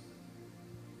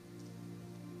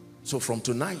 So from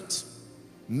tonight,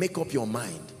 make up your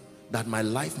mind that my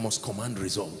life must command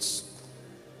results.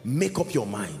 Make up your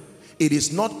mind. It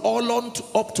is not all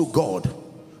up to God,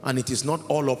 and it is not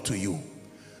all up to you.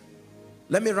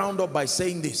 Let me round up by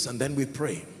saying this, and then we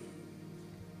pray.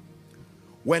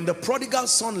 When the prodigal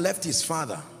son left his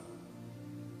father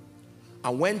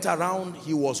and went around,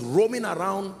 he was roaming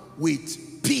around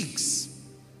with pigs,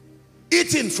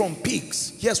 eating from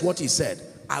pigs. Here's what he said: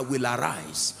 I will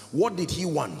arise. What did he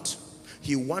want?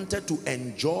 He wanted to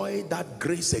enjoy that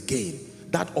grace again,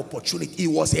 that opportunity. It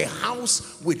was a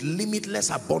house with limitless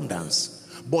abundance,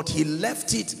 but he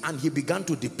left it and he began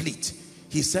to deplete.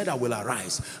 He said, I will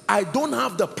arise. I don't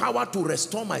have the power to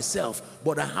restore myself,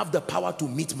 but I have the power to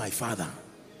meet my father.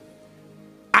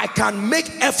 I can make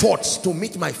efforts to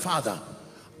meet my father.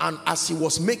 And as he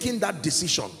was making that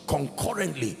decision,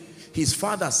 concurrently, his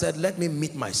father said, let me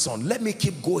meet my son. Let me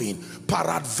keep going.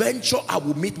 Peradventure, I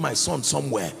will meet my son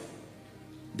somewhere.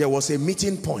 There was a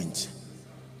meeting point.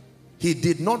 He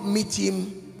did not meet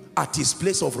him at his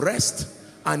place of rest,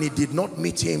 and he did not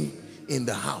meet him in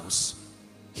the house.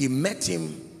 He met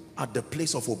him at the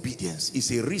place of obedience.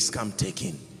 It's a risk I'm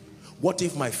taking. What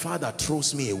if my father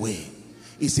throws me away?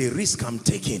 It's a risk I'm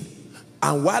taking.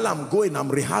 And while I'm going, I'm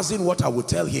rehearsing what I will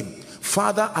tell him.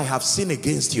 Father, I have sinned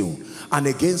against you and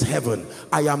against heaven.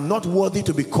 I am not worthy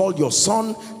to be called your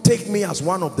son. Take me as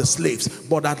one of the slaves,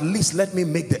 but at least let me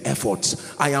make the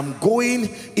efforts. I am going.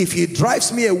 If he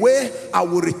drives me away, I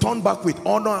will return back with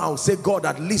honor. I will say, God,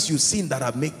 at least you've seen that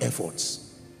I've made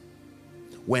efforts.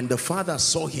 When the father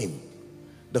saw him,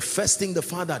 the first thing the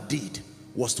father did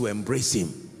was to embrace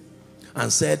him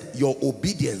and said, your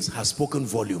obedience has spoken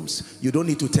volumes. You don't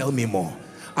need to tell me more.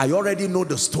 I already know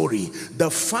the story. The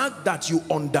fact that you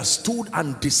understood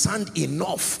and discerned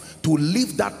enough to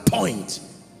leave that point,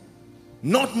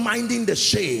 not minding the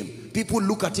shame. People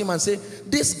look at him and say,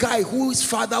 this guy whose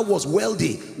father was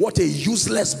wealthy, what a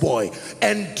useless boy.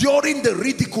 Enduring the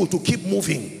ridicule to keep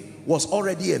moving was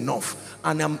already enough.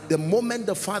 And the moment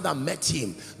the father met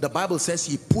him, the Bible says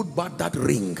he put back that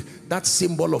ring, that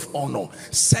symbol of honor,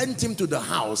 sent him to the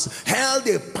house, held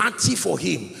a party for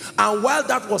him. And while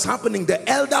that was happening, the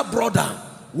elder brother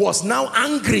was now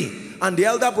angry. And the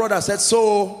elder brother said,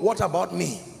 so what about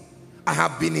me? I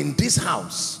have been in this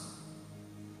house.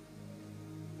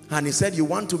 And he said, you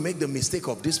want to make the mistake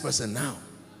of this person now?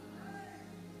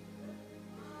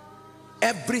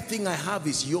 Everything I have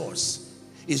is yours.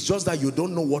 It's just that you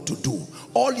don't know what to do.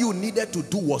 All you needed to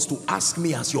do was to ask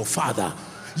me as your father.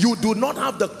 You do not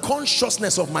have the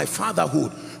consciousness of my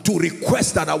fatherhood to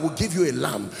request that I will give you a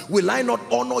lamb. Will I not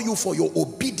honor you for your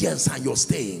obedience and your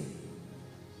staying?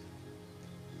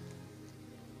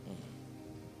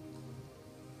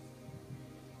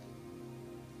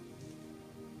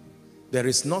 There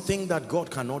is nothing that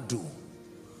God cannot do.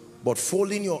 But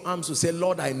folding your arms to say,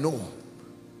 Lord, I know.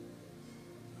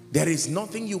 There is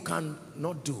nothing you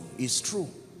cannot do. It's true.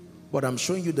 But I'm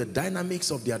showing you the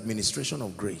dynamics of the administration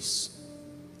of grace.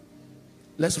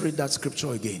 Let's read that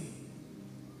scripture again.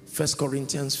 1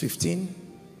 Corinthians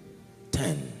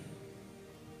 15:10.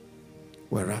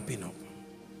 We're wrapping up.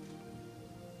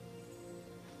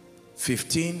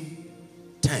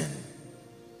 15:10.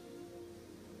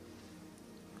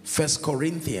 1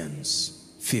 Corinthians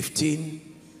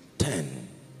 15:10.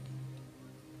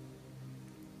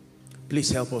 Please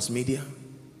help us, media.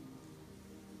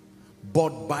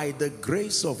 But by the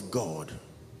grace of God,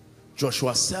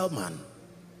 Joshua Selman,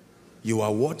 you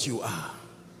are what you are.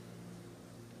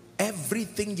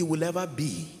 Everything you will ever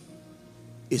be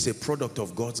is a product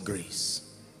of God's grace.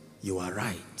 You are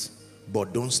right,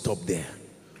 but don't stop there.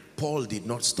 Paul did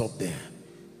not stop there.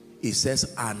 He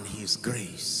says, and his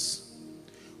grace,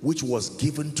 which was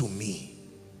given to me,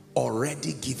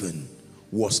 already given,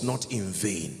 was not in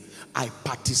vain. I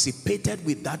participated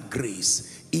with that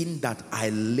grace in that I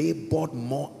labored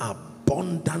more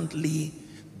abundantly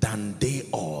than they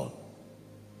all.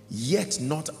 Yet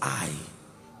not I,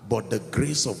 but the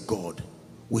grace of God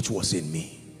which was in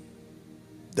me.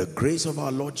 The grace of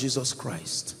our Lord Jesus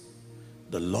Christ,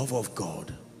 the love of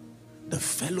God, the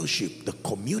fellowship, the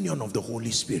communion of the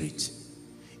Holy Spirit.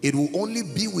 It will only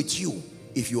be with you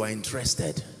if you are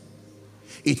interested.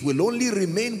 It will only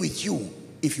remain with you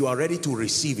if you are ready to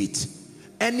receive it.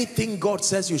 Anything God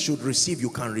says you should receive, you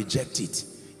can reject it.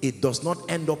 It does not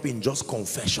end up in just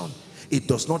confession. It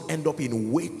does not end up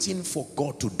in waiting for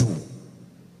God to do.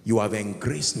 You have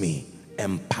engraced me.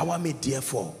 Empower me,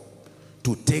 therefore,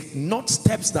 to take not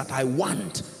steps that I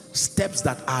want, steps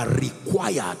that are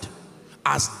required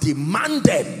as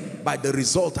demanded by the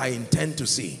result I intend to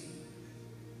see.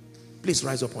 Please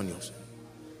rise up on yours.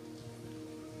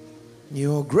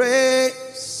 Your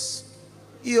grace,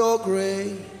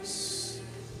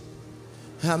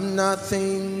 I'm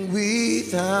nothing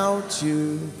without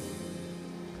you.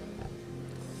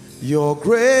 Your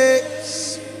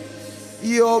grace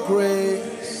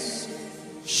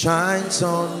shines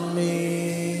on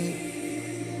me.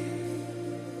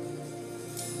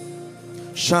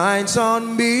 Shines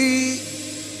on me,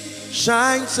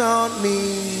 shines on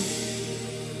me.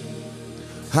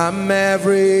 I'm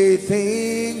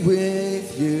everything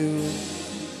with you.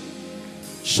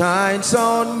 Shines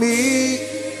on me,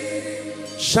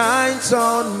 shines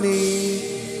on me.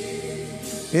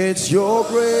 It's your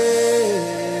grace.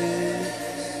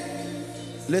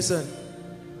 Listen,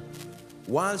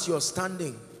 whilst you're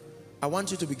standing, I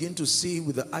want you to begin to see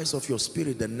with the eyes of your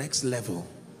spirit the next level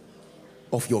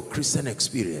of your Christian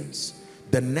experience,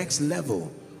 the next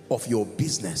level of your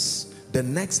business, the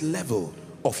next level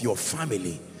of your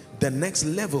family, the next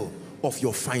level of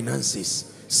your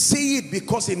finances. See it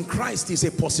because in Christ is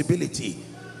a possibility.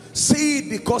 See it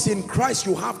because in Christ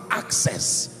you have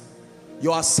access.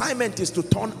 Your assignment is to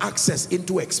turn access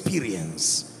into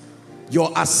experience.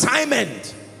 Your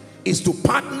assignment is to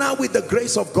partner with the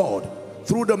grace of God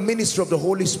through the ministry of the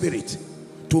Holy Spirit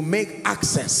to make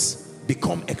access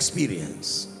become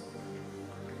experience.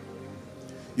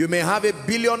 You may have $1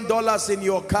 billion in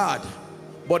your card,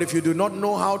 but if you do not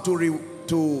know how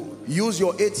to use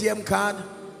your ATM card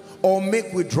or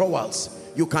make withdrawals,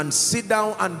 you can sit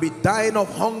down and be dying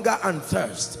of hunger and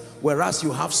thirst, whereas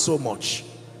you have so much.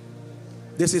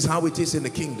 This is how it is in the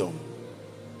kingdom.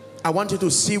 I want you to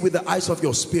see with the eyes of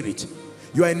your spirit.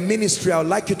 You are in ministry. I would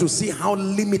like you to see how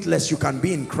limitless you can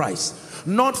be in Christ.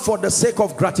 Not for the sake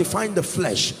of gratifying the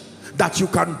flesh, that you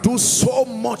can do so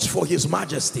much for His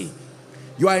majesty.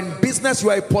 You are in business,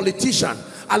 you are a politician.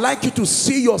 I like you to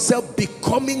see yourself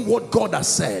becoming what God has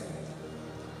said.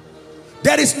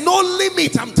 There is no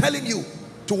limit, I'm telling you,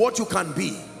 to what you can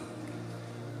be.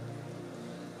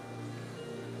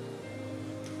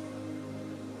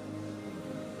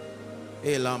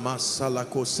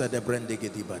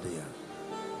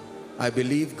 I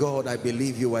believe God, I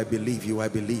believe you, I believe you, I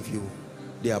believe you.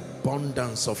 The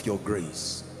abundance of your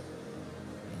grace.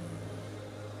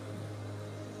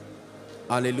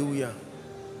 Hallelujah.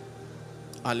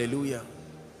 Hallelujah.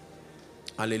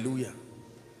 Hallelujah.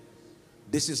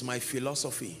 This is my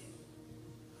philosophy.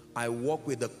 I walk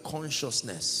with the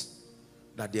consciousness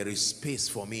that there is space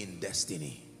for me in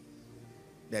destiny.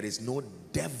 There is no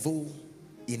devil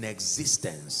in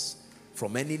existence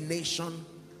from any nation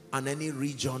and any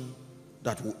region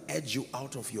that will edge you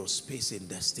out of your space in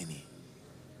destiny.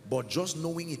 But just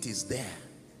knowing it is there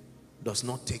does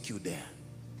not take you there.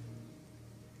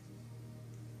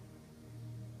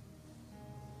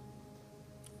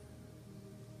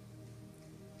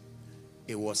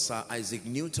 It was Sir Isaac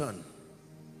Newton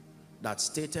that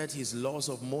stated his laws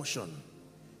of motion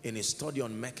in his study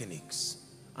on mechanics.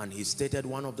 And he stated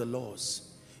one of the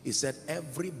laws. He said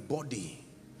every body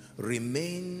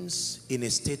remains in a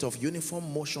state of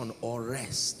uniform motion or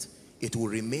rest. It will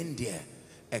remain there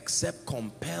except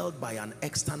compelled by an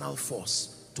external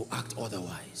force to act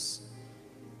otherwise.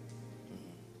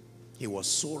 He was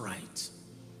so right.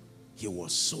 He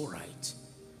was so right.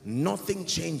 Nothing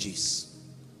changes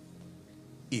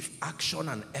if action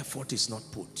and effort is not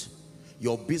put.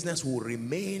 Your business will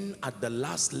remain at the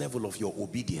last level of your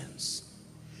obedience.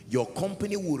 Your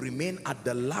company will remain at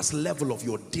the last level of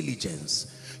your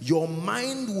diligence. Your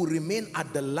mind will remain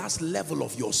at the last level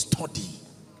of your study.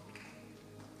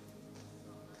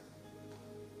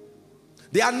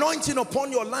 The anointing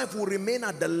upon your life will remain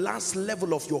at the last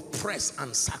level of your press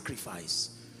and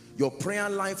sacrifice. Your prayer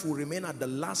life will remain at the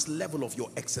last level of your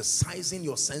exercising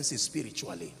your senses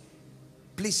spiritually.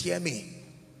 Please hear me.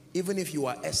 Even if you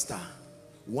are Esther,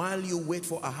 while you wait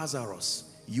for Ahasuerus,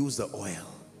 use the oil.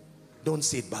 Don't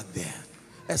sit back there.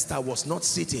 Esther was not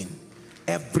sitting.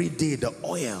 Every day the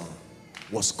oil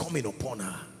was coming upon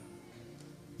her.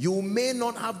 You may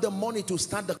not have the money to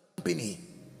start the company,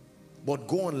 but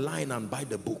go online and buy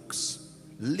the books.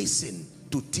 Listen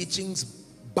to teachings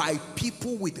by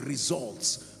people with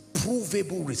results,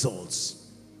 provable results.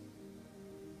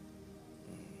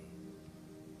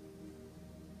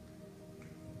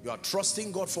 You are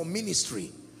trusting God for ministry.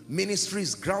 Ministry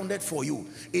is grounded for you.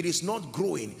 It is not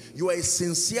growing. You are a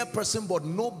sincere person, but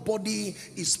nobody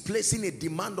is placing a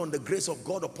demand on the grace of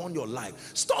God upon your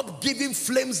life. Stop giving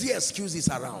flimsy excuses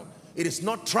around. It is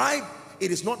not tribe.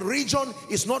 It is not region.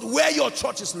 It's not where your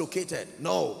church is located.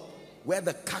 No. Where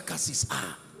the carcasses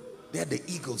are, there the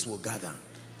eagles will gather.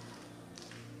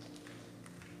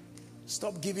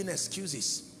 Stop giving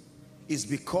excuses. It's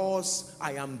because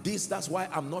I am this, that's why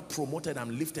I'm not promoted,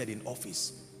 I'm lifted in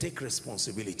office. Take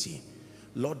responsibility.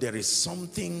 Lord, there is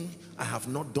something I have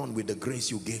not done with the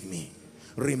grace you gave me.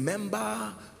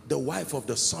 Remember the wife of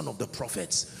the son of the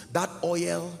prophets. That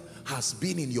oil has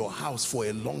been in your house for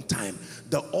a long time.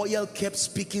 The oil kept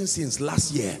speaking since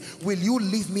last year. Will you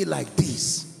leave me like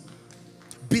this?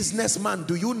 Businessman,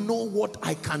 do you know what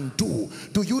I can do?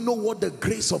 Do you know what the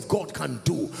grace of God can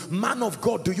do? Man of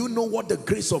God, do you know what the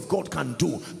grace of God can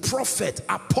do? Prophet,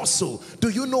 apostle, do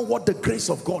you know what the grace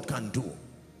of God can do?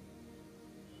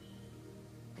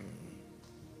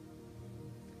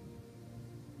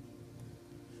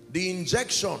 The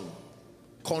injection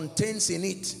contains in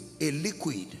it a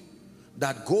liquid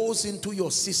that goes into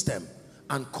your system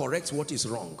and corrects what is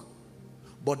wrong.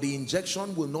 But the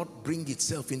injection will not bring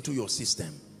itself into your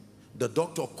system. The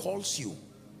doctor calls you.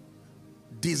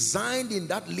 Designed in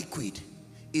that liquid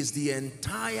is the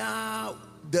entire,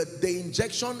 the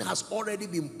injection has already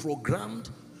been programmed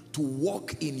to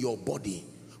work in your body.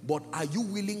 But are you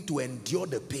willing to endure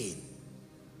the pain?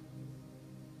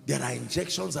 There are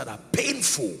injections that are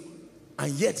painful,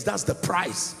 and yet that's the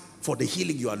price for the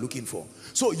healing you are looking for.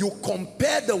 So you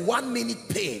compare the 1 minute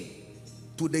pain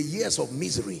to the years of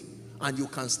misery, and you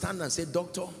can stand and say,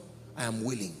 doctor, I am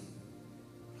willing.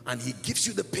 And he gives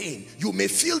you the pain. You may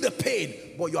feel the pain,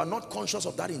 but you are not conscious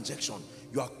of that injection.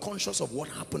 You are conscious of what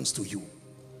happens to you.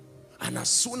 And as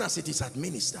soon as it is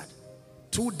administered,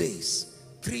 2 days,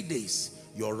 3 days,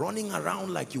 you're running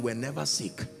around like you were never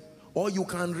sick. Or you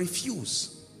can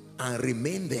refuse and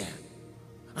remain there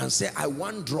and say, I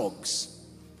want drugs.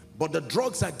 But the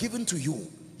drugs are given to you.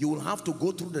 You will have to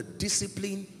go through the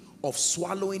discipline of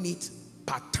swallowing it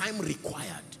per time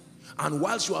required. And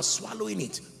whilst you are swallowing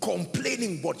it,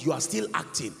 complaining, but you are still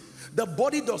acting. The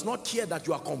body does not care that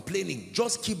you are complaining.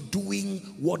 Just keep doing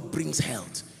what brings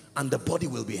health, and the body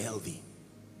will be healthy.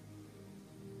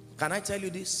 Can I tell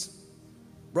you this?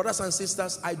 Brothers and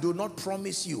sisters, I do not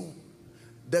promise you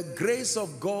the grace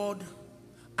of God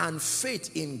and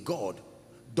faith in God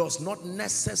does not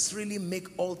necessarily make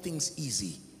all things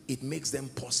easy. It makes them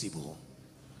possible.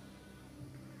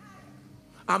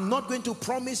 I'm not going to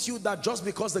promise you that just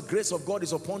because the grace of God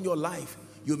is upon your life,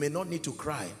 you may not need to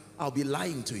cry. I'll be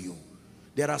lying to you.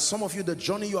 There are some of you, the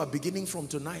journey you are beginning from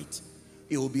tonight,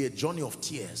 it will be a journey of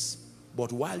tears.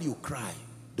 But while you cry,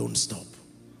 don't stop.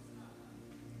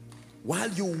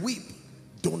 While you weep,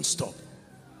 don't stop.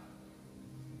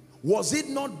 Was it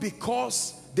not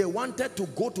because they wanted to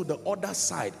go to the other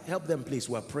side? Help them, please.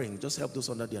 We're praying. Just help those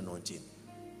under the anointing.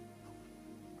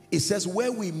 It says,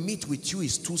 where we meet with you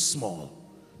is too small.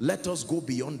 Let us go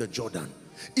beyond the Jordan.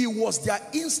 It was their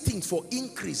instinct for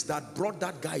increase that brought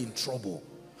that guy in trouble.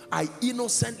 I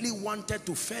innocently wanted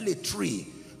to fell a tree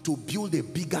to build a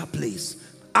bigger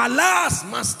place. Alas,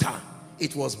 master,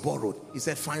 it was borrowed. He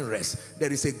said, find rest.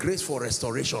 There is a grace for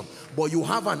restoration, but you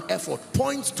have an effort.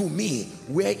 Point to me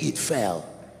where it fell.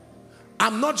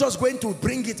 I'm not just going to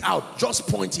bring it out, just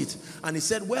point it. And he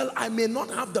said, well, I may not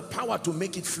have the power to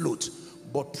make it float,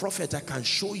 but prophet, I can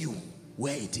show you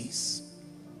where it is.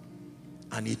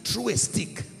 And he threw a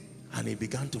stick and it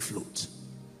began to float.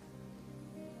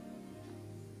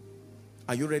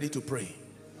 Are you ready to pray?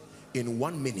 In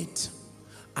 1 minute,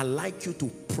 I'd like you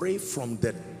to pray from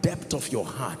the depth of your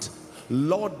heart.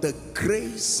 Lord, the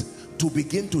grace to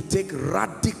begin to take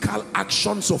radical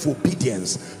actions of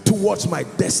obedience towards my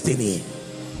destiny.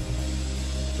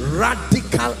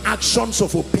 Radical actions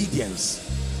of obedience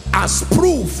as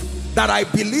proof that I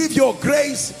believe your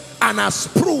grace and as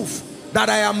proof that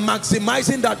I am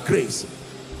maximizing that grace.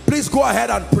 Please go ahead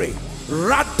and pray.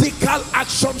 Radical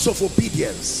actions of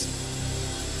obedience.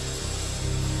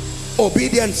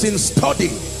 Obedience in study,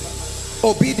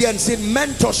 obedience in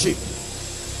mentorship,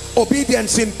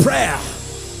 obedience in prayer,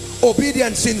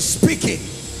 obedience in speaking,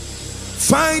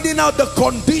 finding out the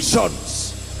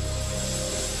conditions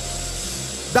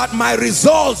that my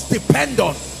results depend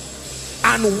on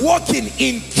and working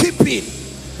in keeping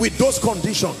with those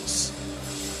conditions.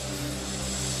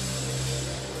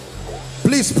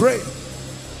 Please pray.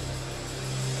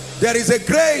 There is a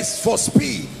grace for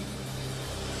speed.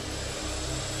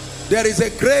 There is a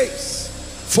grace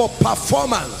for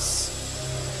performance.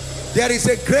 There is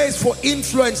a grace for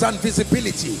influence and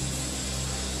visibility.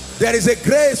 There is a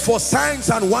grace for signs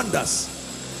and wonders.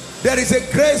 There is a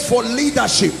grace for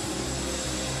leadership.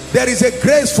 There is a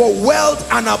grace for wealth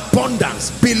and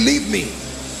abundance. Believe me.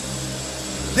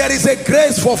 There is a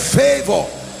grace for favor.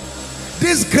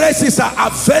 These graces are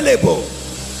available.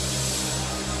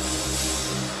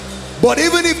 But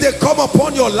even if they come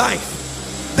upon your life,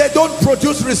 they don't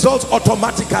produce results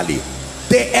automatically.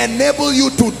 They enable you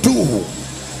to do.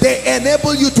 They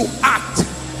enable you to act.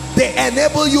 They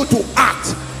enable you to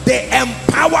act. They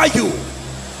empower you.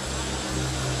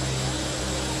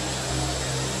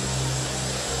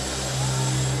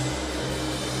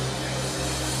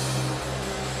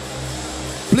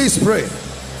 Please pray.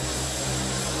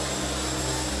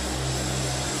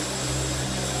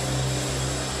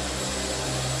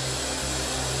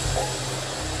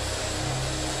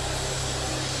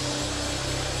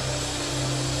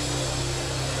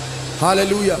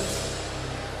 Hallelujah.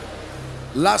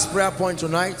 Last prayer point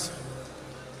tonight.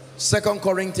 2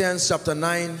 Corinthians chapter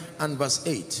 9 and verse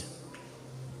 8.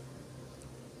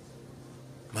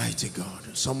 Mighty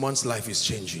God, someone's life is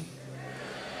changing.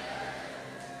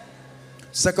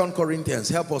 2 Corinthians,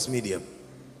 help us medium.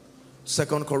 2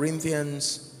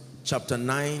 Corinthians chapter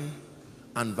 9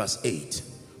 and verse 8.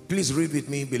 Please read with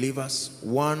me, believers.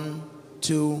 1,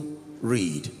 2,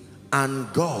 read.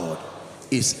 And God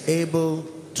is able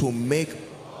to make,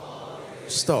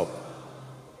 stop.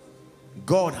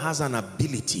 God has an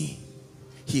ability.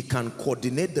 He can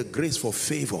coordinate the grace for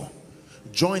favor,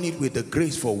 join it with the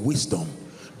grace for wisdom,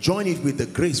 join it with the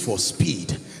grace for speed,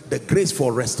 the grace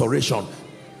for restoration.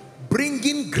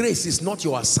 Bringing grace is not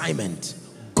your assignment.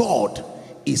 God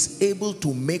is able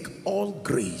to make all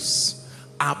grace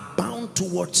abound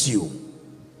towards you.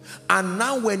 And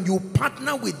now when you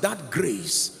partner with that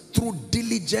grace through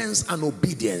diligence and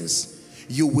obedience,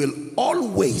 you will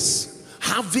always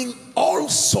having all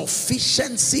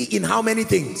sufficiency in how many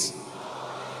things?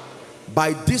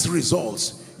 By these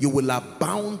results, you will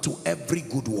abound to every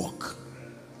good work.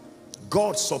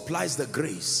 God supplies the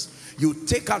grace. You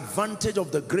take advantage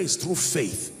of the grace through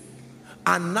faith.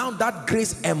 And now that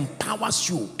grace empowers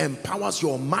you, empowers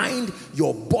your mind,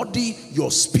 your body,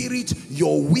 your spirit,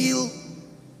 your will,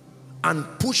 and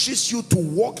pushes you to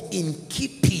walk in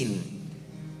keeping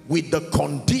with the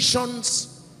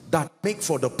conditions that make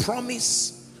for the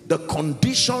promise, the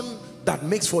condition that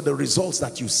makes for the results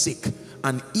that you seek.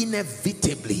 And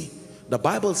inevitably, the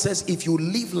Bible says, if you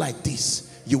live like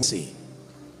this, you will see.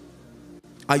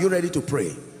 Are you ready to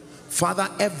pray? Father,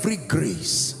 every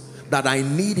grace that I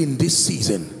need in this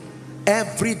season,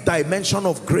 every dimension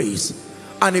of grace,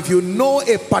 and if you know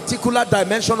a particular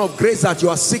dimension of grace that you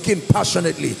are seeking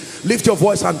passionately, lift your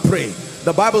voice and pray.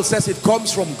 The Bible says it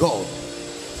comes from God.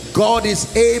 God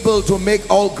is able to make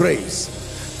all grace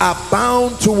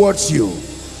abound towards you.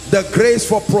 The grace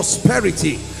for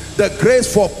prosperity, the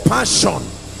grace for passion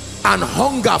and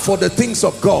hunger for the things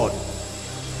of God,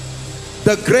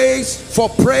 the grace for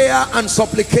prayer and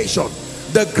supplication,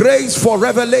 the grace for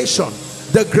revelation,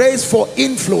 the grace for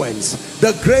influence,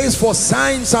 the grace for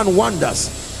signs and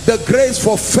wonders, the grace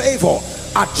for favor,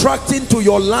 attracting to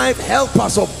your life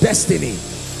helpers of destiny.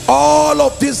 All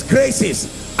of these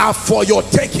graces are for your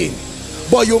taking,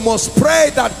 but you must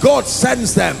pray that God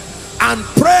sends them and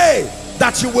pray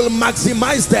that you will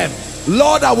maximize them.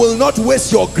 Lord, I will not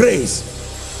waste your grace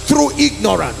through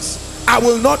ignorance. I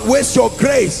will not waste your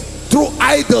grace through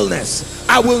idleness.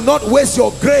 I will not waste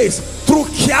your grace through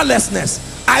carelessness.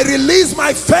 I release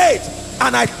my faith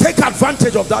and I take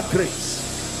advantage of that grace.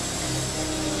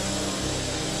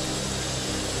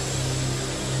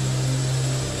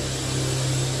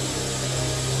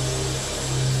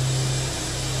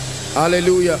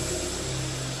 Hallelujah.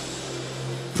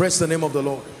 Praise the name of the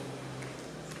Lord.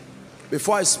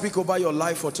 Before I speak over your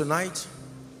life for tonight,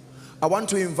 I want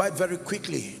to invite very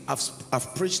quickly,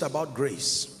 I've preached about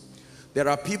grace. There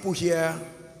are people here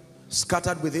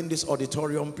scattered within this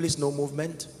auditorium. Please, no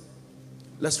movement.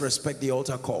 Let's respect the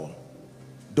altar call.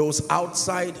 Those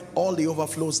outside, all the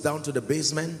overflows down to the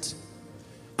basement.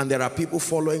 And there are people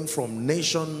following from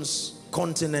nations,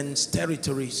 continents,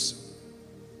 territories.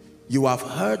 You have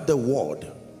heard the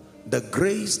word. The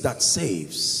grace that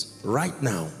saves right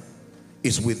now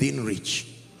is within reach.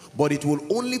 But it will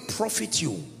only profit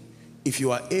you if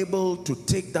you are able to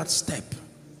take that step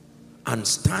and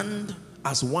stand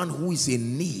as one who is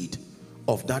in need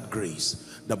of that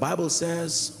grace. The Bible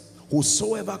says,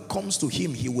 whosoever comes to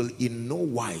him, he will in no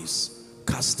wise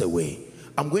cast away.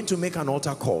 I'm going to make an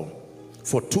altar call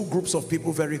for two groups of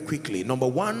people very quickly. Number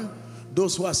one,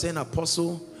 those who are saying,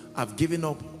 Apostle, I've given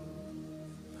up.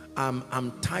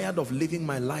 I'm tired of living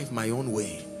my life my own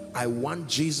way. I want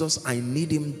Jesus. I need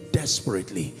him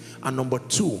desperately. And number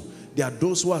two, there are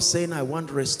those who are saying, I want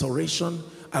restoration.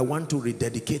 I want to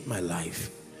rededicate my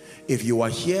life. If you are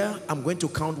here, I'm going to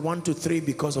count 1 to 3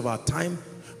 because of our time.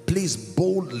 Please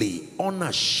boldly,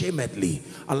 unashamedly,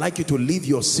 I'd like you to leave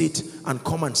your seat and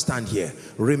come and stand here.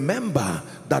 Remember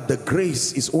that the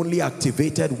grace is only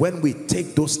activated when we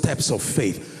take those steps of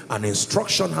faith. An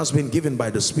instruction has been given by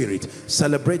the Spirit.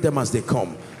 Celebrate them as they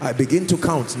come. I begin to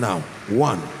count now.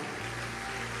 1.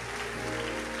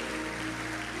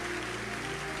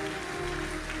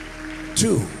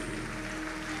 Two.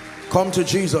 Come to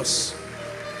Jesus.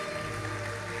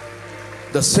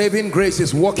 The saving grace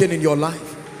is working in your life.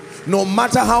 No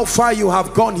matter how far you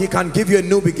have gone, he can give you a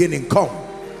new beginning. Come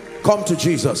to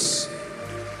Jesus.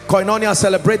 Koinonia,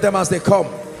 celebrate them as they come.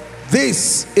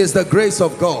 This is the grace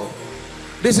of God.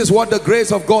 This is what the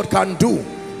grace of God can do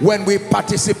when we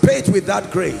participate with that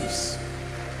grace.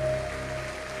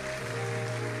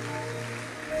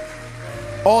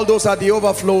 All those at the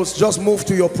overflows, just move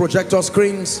to your projector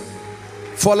screens.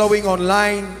 Following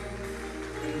online,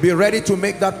 be ready to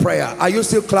make that prayer. Are you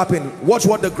still clapping? Watch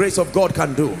what the grace of God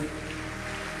can do.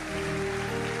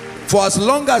 For as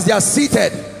long as they are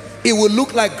seated, it will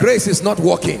look like grace is not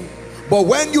working. But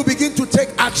when you begin to take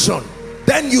action,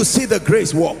 then you see the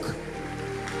grace work.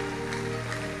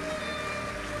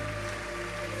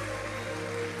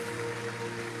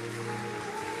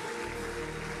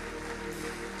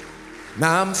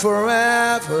 Now I'm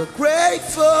forever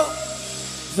grateful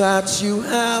that you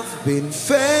have been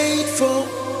faithful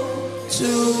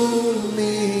to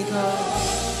me, God,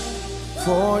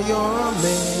 for your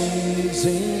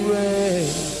amazing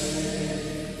grace.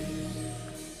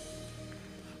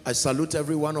 I salute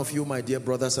every one of you, my dear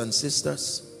brothers and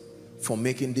sisters, for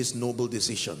making this noble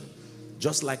decision.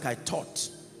 Just like I taught,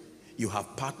 you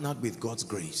have partnered with God's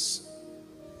grace.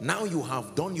 Now you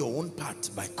have done your own part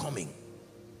by coming.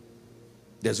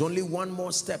 There's only one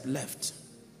more step left.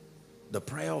 The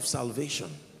prayer of salvation,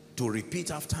 to repeat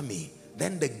after me.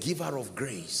 Then the giver of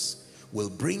grace will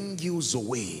bring you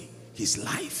Zoe, his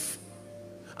life.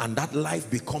 And that life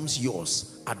becomes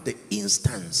yours at the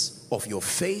instance of your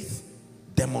faith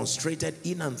demonstrated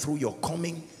in and through your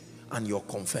coming and your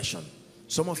confession.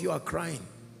 Some of you are crying.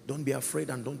 Don't be afraid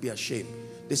and don't be ashamed.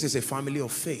 This is a family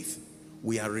of faith.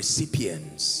 We are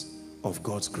recipients of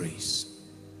God's grace.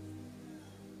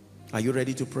 Are you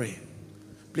ready to pray?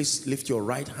 Please lift your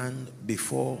right hand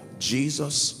before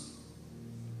Jesus,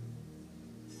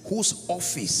 whose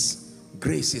office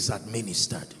grace is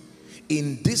administered.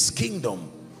 In this kingdom,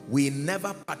 we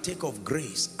never partake of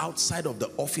grace outside of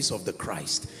the office of the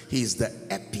Christ. He is the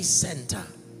epicenter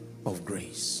of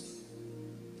grace.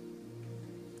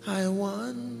 I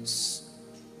once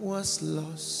was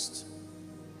lost,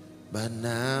 but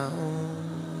now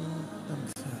I'm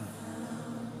found.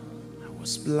 I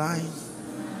was blind,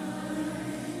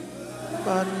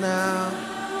 but now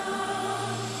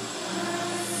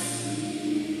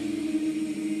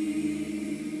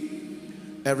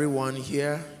everyone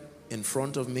here in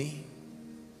front of me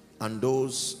and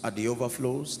those at the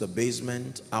overflows, the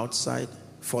basement, outside,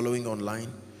 following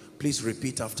online, please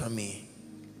repeat after me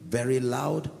very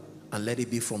loud and let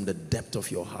it be from the depth of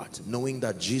your heart, knowing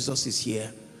that Jesus is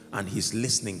here and he's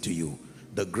listening to you.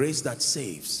 The grace that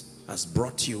saves has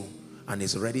brought you and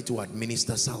is ready to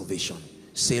administer salvation.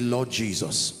 Say, Lord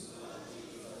Jesus.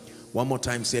 One more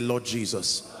time, say, Lord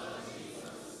Jesus,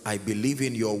 I believe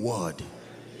in your word.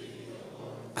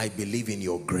 I believe in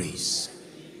your grace.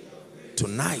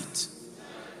 Tonight,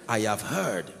 I have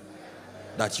heard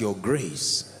that your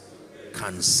grace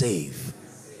can save.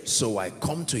 So I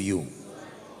come to you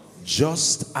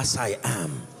just as I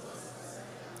am.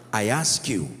 I ask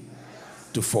you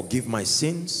to forgive my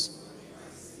sins.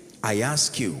 I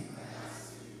ask you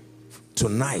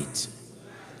tonight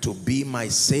to be my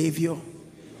Savior,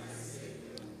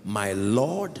 my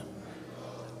Lord,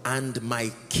 and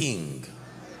my King.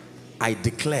 I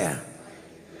declare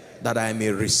that I am a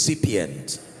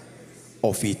recipient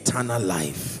of eternal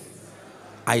life.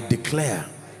 I declare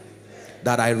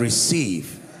that I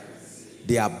receive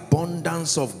the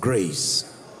abundance of grace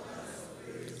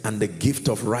and the gift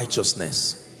of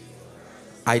righteousness.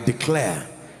 I declare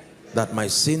that my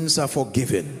sins are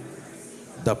forgiven.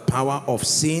 The power of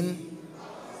sin,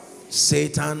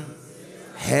 Satan,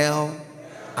 hell,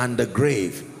 and the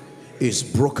grave is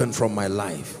broken from my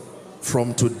life.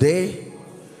 From today,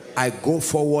 I go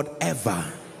forward ever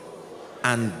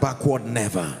and backward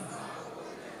never.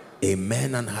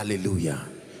 Amen and hallelujah.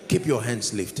 Keep your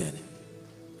hands lifted.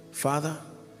 Father,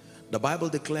 the Bible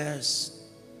declares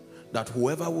that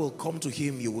whoever will come to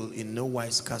him, you will in no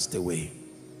wise cast away.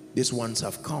 These ones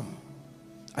have come.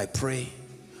 I pray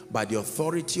by the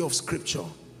authority of scripture,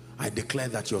 I declare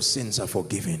that your sins are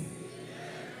forgiven.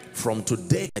 From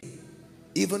today,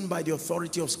 even by the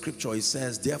authority of scripture, it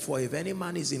says, therefore, if any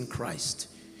man is in Christ,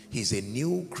 he's a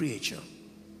new creature.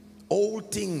 All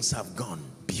things have gone.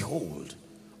 Behold,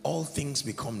 all things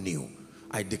become new.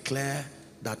 I declare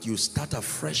that you start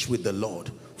afresh with the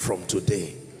Lord from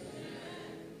today.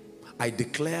 I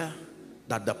declare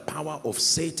that the power of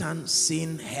Satan,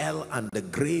 sin, hell, and the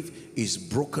grave is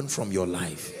broken from your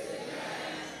life.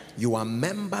 You are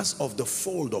members of the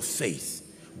fold of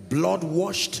faith,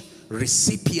 blood-washed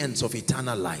recipients of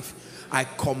eternal life. I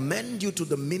commend you to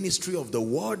the ministry of the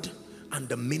word and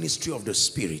the ministry of the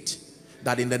spirit,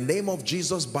 that in the name of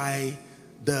Jesus, by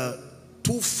the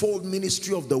twofold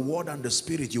ministry of the word and the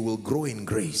spirit, you will grow in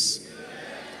grace.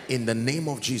 In the name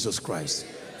of Jesus Christ.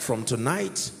 From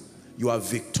tonight, you are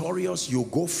victorious. You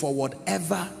go forward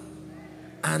ever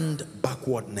and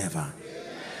backward never.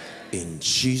 In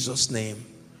Jesus' name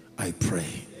I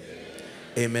pray.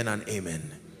 Amen and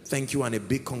amen. Thank you, and a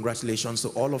big congratulations to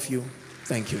all of you.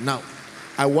 Thank you. Now,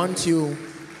 I want you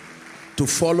to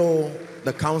follow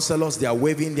the counselors. They are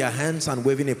waving their hands and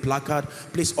waving a placard.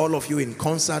 Please, all of you in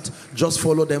concert, just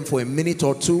follow them for a minute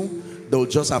or two. They'll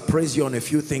just appraise you on a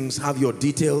few things, have your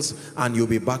details, and you'll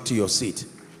be back to your seat.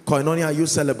 Koinonia, are you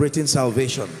celebrating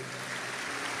salvation?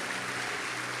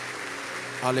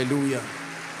 Hallelujah.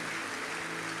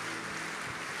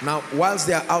 Now, whilst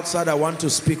they are outside, I want to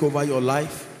speak over your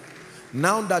life.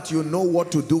 Now that you know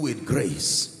what to do with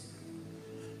grace,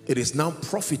 it is now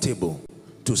profitable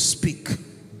to speak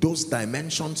those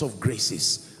dimensions of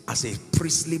graces as a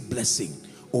priestly blessing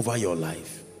over your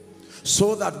life,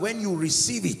 so that when you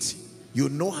receive it, you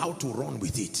know how to run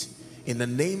with it. In the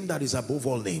name that is above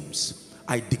all names,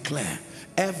 I declare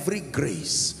every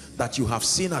grace that you have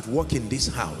seen at work in this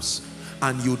house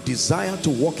and you desire to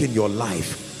walk in your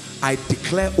life, I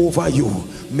declare over you,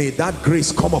 may that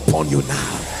grace come upon you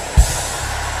now.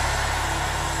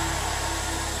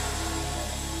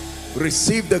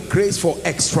 Receive the grace for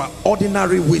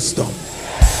extraordinary wisdom,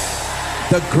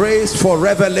 the grace for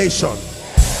revelation,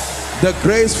 the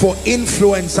grace for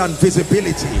influence and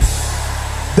visibility,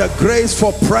 the grace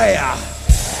for prayer,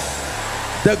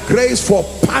 the grace for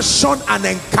passion and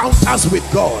encounters with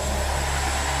God,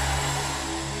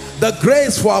 the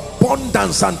grace for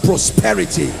abundance and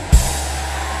prosperity,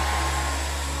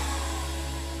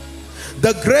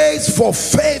 the grace for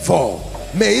favor,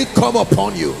 may it come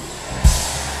upon you.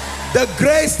 The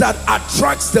grace that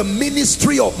attracts the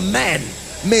ministry of men,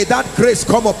 may that grace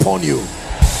come upon you.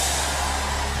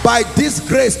 By this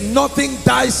grace, nothing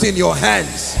dies in your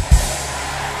hands.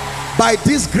 By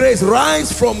this grace,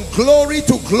 rise from glory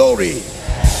to glory.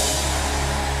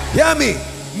 Hear me.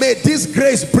 May this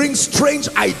grace bring strange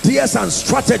ideas and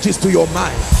strategies to your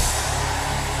mind.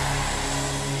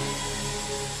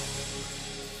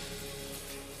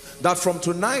 That from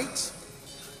tonight,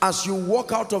 as you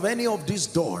walk out of any of these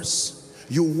doors,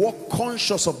 you walk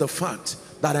conscious of the fact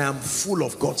that I am full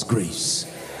of God's grace.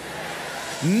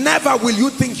 Never will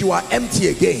you think you are empty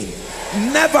again.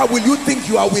 Never will you think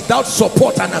you are without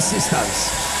support and assistance.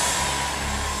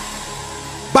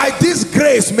 By this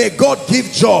grace, may God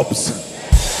give jobs.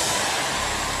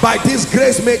 By this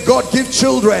grace, may God give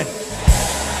children.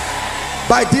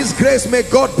 By this grace, may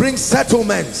God bring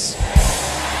settlements.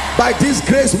 By this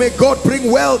grace, may God bring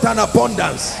wealth and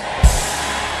abundance.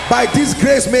 By this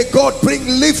grace, may God bring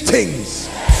liftings.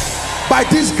 By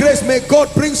this grace, may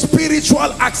God bring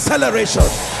spiritual acceleration.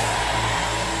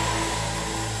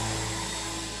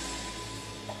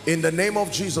 In the name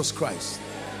of Jesus Christ.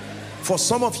 For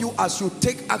some of you, as you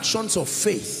take actions of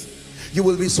faith, you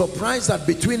will be surprised that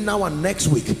between now and next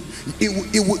week,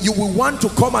 you will want to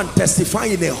come and testify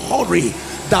in a hurry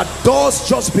that doors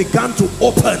just began to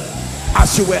open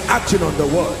as you were acting on the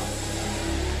word.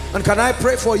 And can I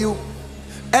pray for you?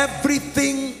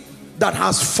 Everything that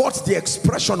has fought the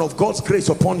expression of God's grace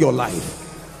upon your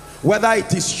life, whether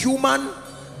it is human,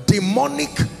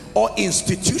 demonic, or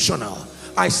institutional,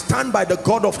 I stand by the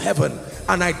God of heaven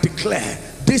and I declare,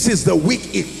 this is the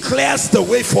week it clears the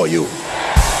way for you.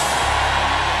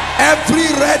 Every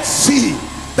Red Sea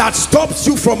that stops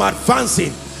you from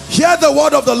advancing, hear the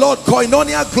word of the Lord.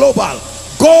 Koinonia Global,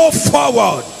 go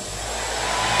forward.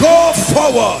 Go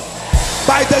forward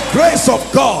by the grace of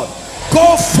God.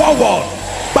 Go forward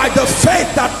by the faith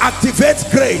that activates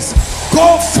grace.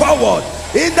 Go forward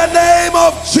in the name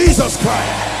of Jesus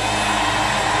Christ.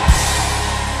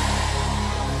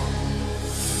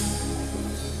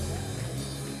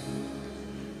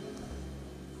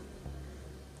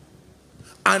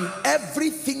 And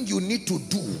everything you need to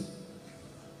do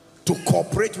to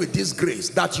cooperate with this grace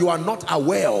that you are not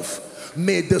aware of,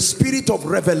 may the spirit of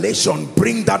revelation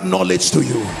bring that knowledge to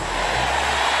you.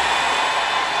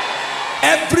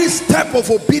 Every step of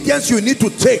obedience you need to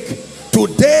take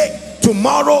today,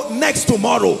 tomorrow, next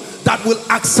tomorrow, that will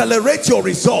accelerate your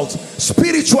results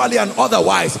spiritually and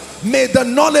otherwise, may the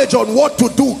knowledge on what to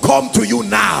do come to you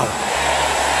now.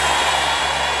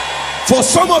 For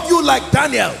some of you, like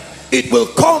Daniel, it will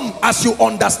come as you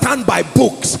understand by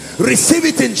books. Receive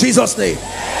it in Jesus' name.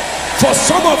 For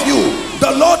some of you,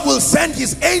 the Lord will send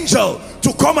his angel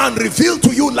to come and reveal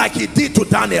to you like he did to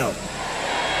Daniel.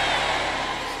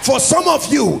 For some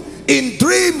of you, in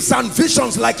dreams and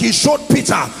visions like he showed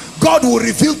Peter, God will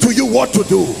reveal to you what to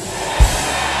do.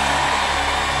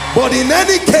 But in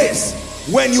any case,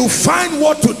 when you find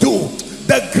what to do,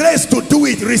 the grace to do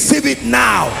it, receive it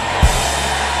now.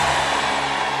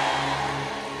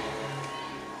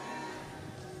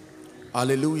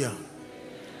 Hallelujah.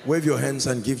 Wave your hands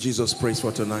and give Jesus praise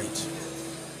for tonight.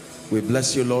 We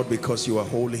bless you, Lord, because you are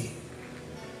holy.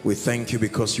 We thank you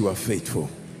because you are faithful.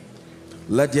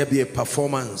 Let there be a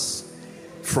performance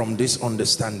from this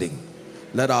understanding.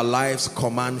 Let our lives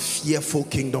command fearful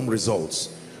kingdom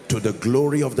results to the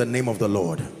glory of the name of the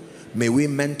Lord. May we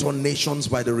mentor nations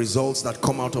by the results that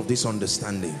come out of this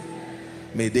understanding.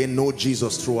 May they know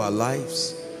Jesus through our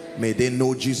lives. May they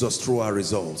know Jesus through our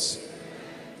results.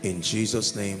 In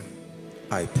Jesus' name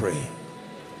I pray.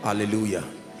 Hallelujah.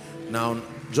 Now,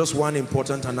 just one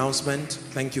important announcement.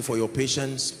 Thank you for your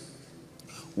patience.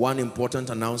 One important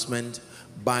announcement.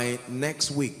 By next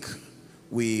week,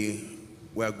 we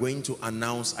are going to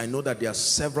announce, I know that there are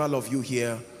several of you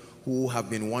here who have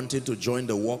been wanting to join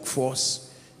the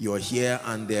workforce. You're here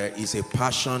and there is a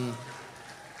passion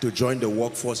to join the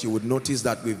workforce. You would notice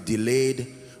that we've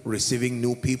delayed receiving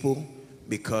new people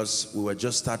because we were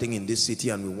just starting in this city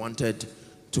and we wanted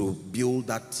to build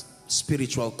that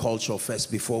spiritual culture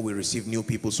first before we receive new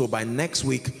people. So by next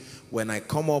week, when I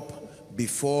come up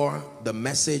before the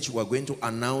message, we're going to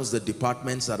announce the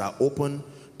departments that are open.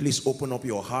 Please open up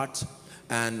your heart.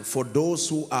 And for those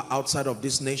who are outside of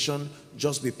this nation,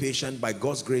 just be patient. By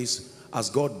God's grace, as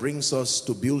God brings us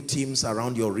to build teams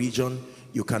around your region,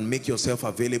 you can make yourself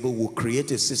available. We'll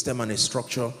create a system and a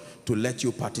structure to let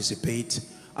you participate.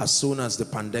 As soon as the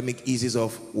pandemic eases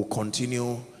off, we'll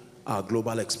continue our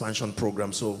global expansion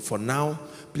program. So for now,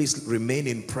 please remain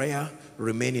in prayer,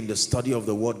 remain in the study of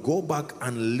the word. Go back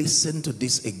and listen to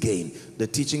this again. The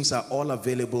teachings are all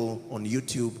available on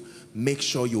YouTube. Make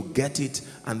sure you get it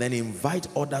and then invite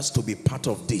others to be part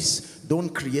of this. Don't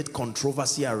create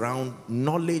controversy around.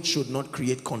 Knowledge should not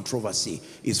create controversy.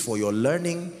 It's for your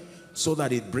learning so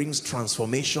that it brings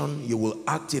transformation. You will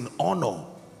act in honor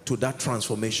to that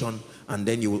transformation and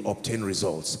then you will obtain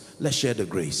results. Let's share the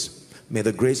grace. May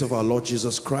the grace of our Lord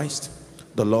Jesus Christ,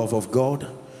 the love of God,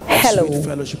 the sweet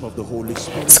fellowship of the Holy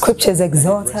Spirit. Scriptures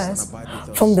exhort us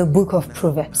from the book of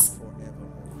Proverbs.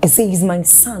 It says, my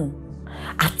son,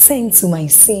 attend to my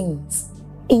sayings,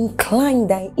 incline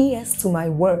thy ears to my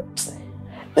words,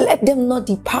 let them not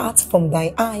depart from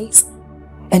thy eyes,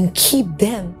 and keep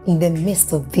them in the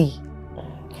midst of thee.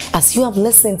 As you have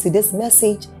listened to this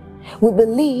message, we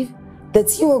believe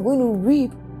that you are going to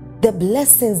reap the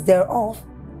blessings thereof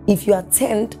if you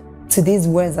attend to these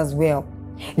words as well.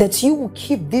 That you will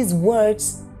keep these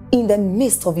words in the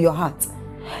midst of your heart.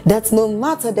 That no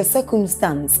matter the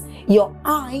circumstance, your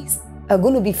eyes are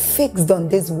going to be fixed on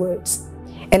these words.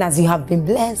 And as you have been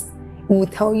blessed, we will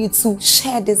tell you to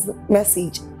share this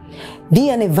message. Be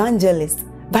an evangelist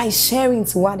by sharing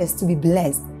to others to be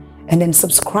blessed. And then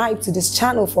subscribe to this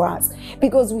channel for us,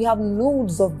 because we have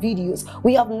loads of videos,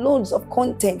 we have loads of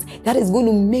content that is going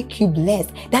to make you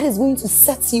blessed, that is going to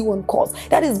set you on course,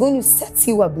 that is going to set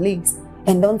you ablaze.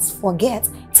 And don't forget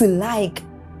to like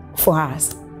for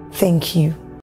us. Thank you.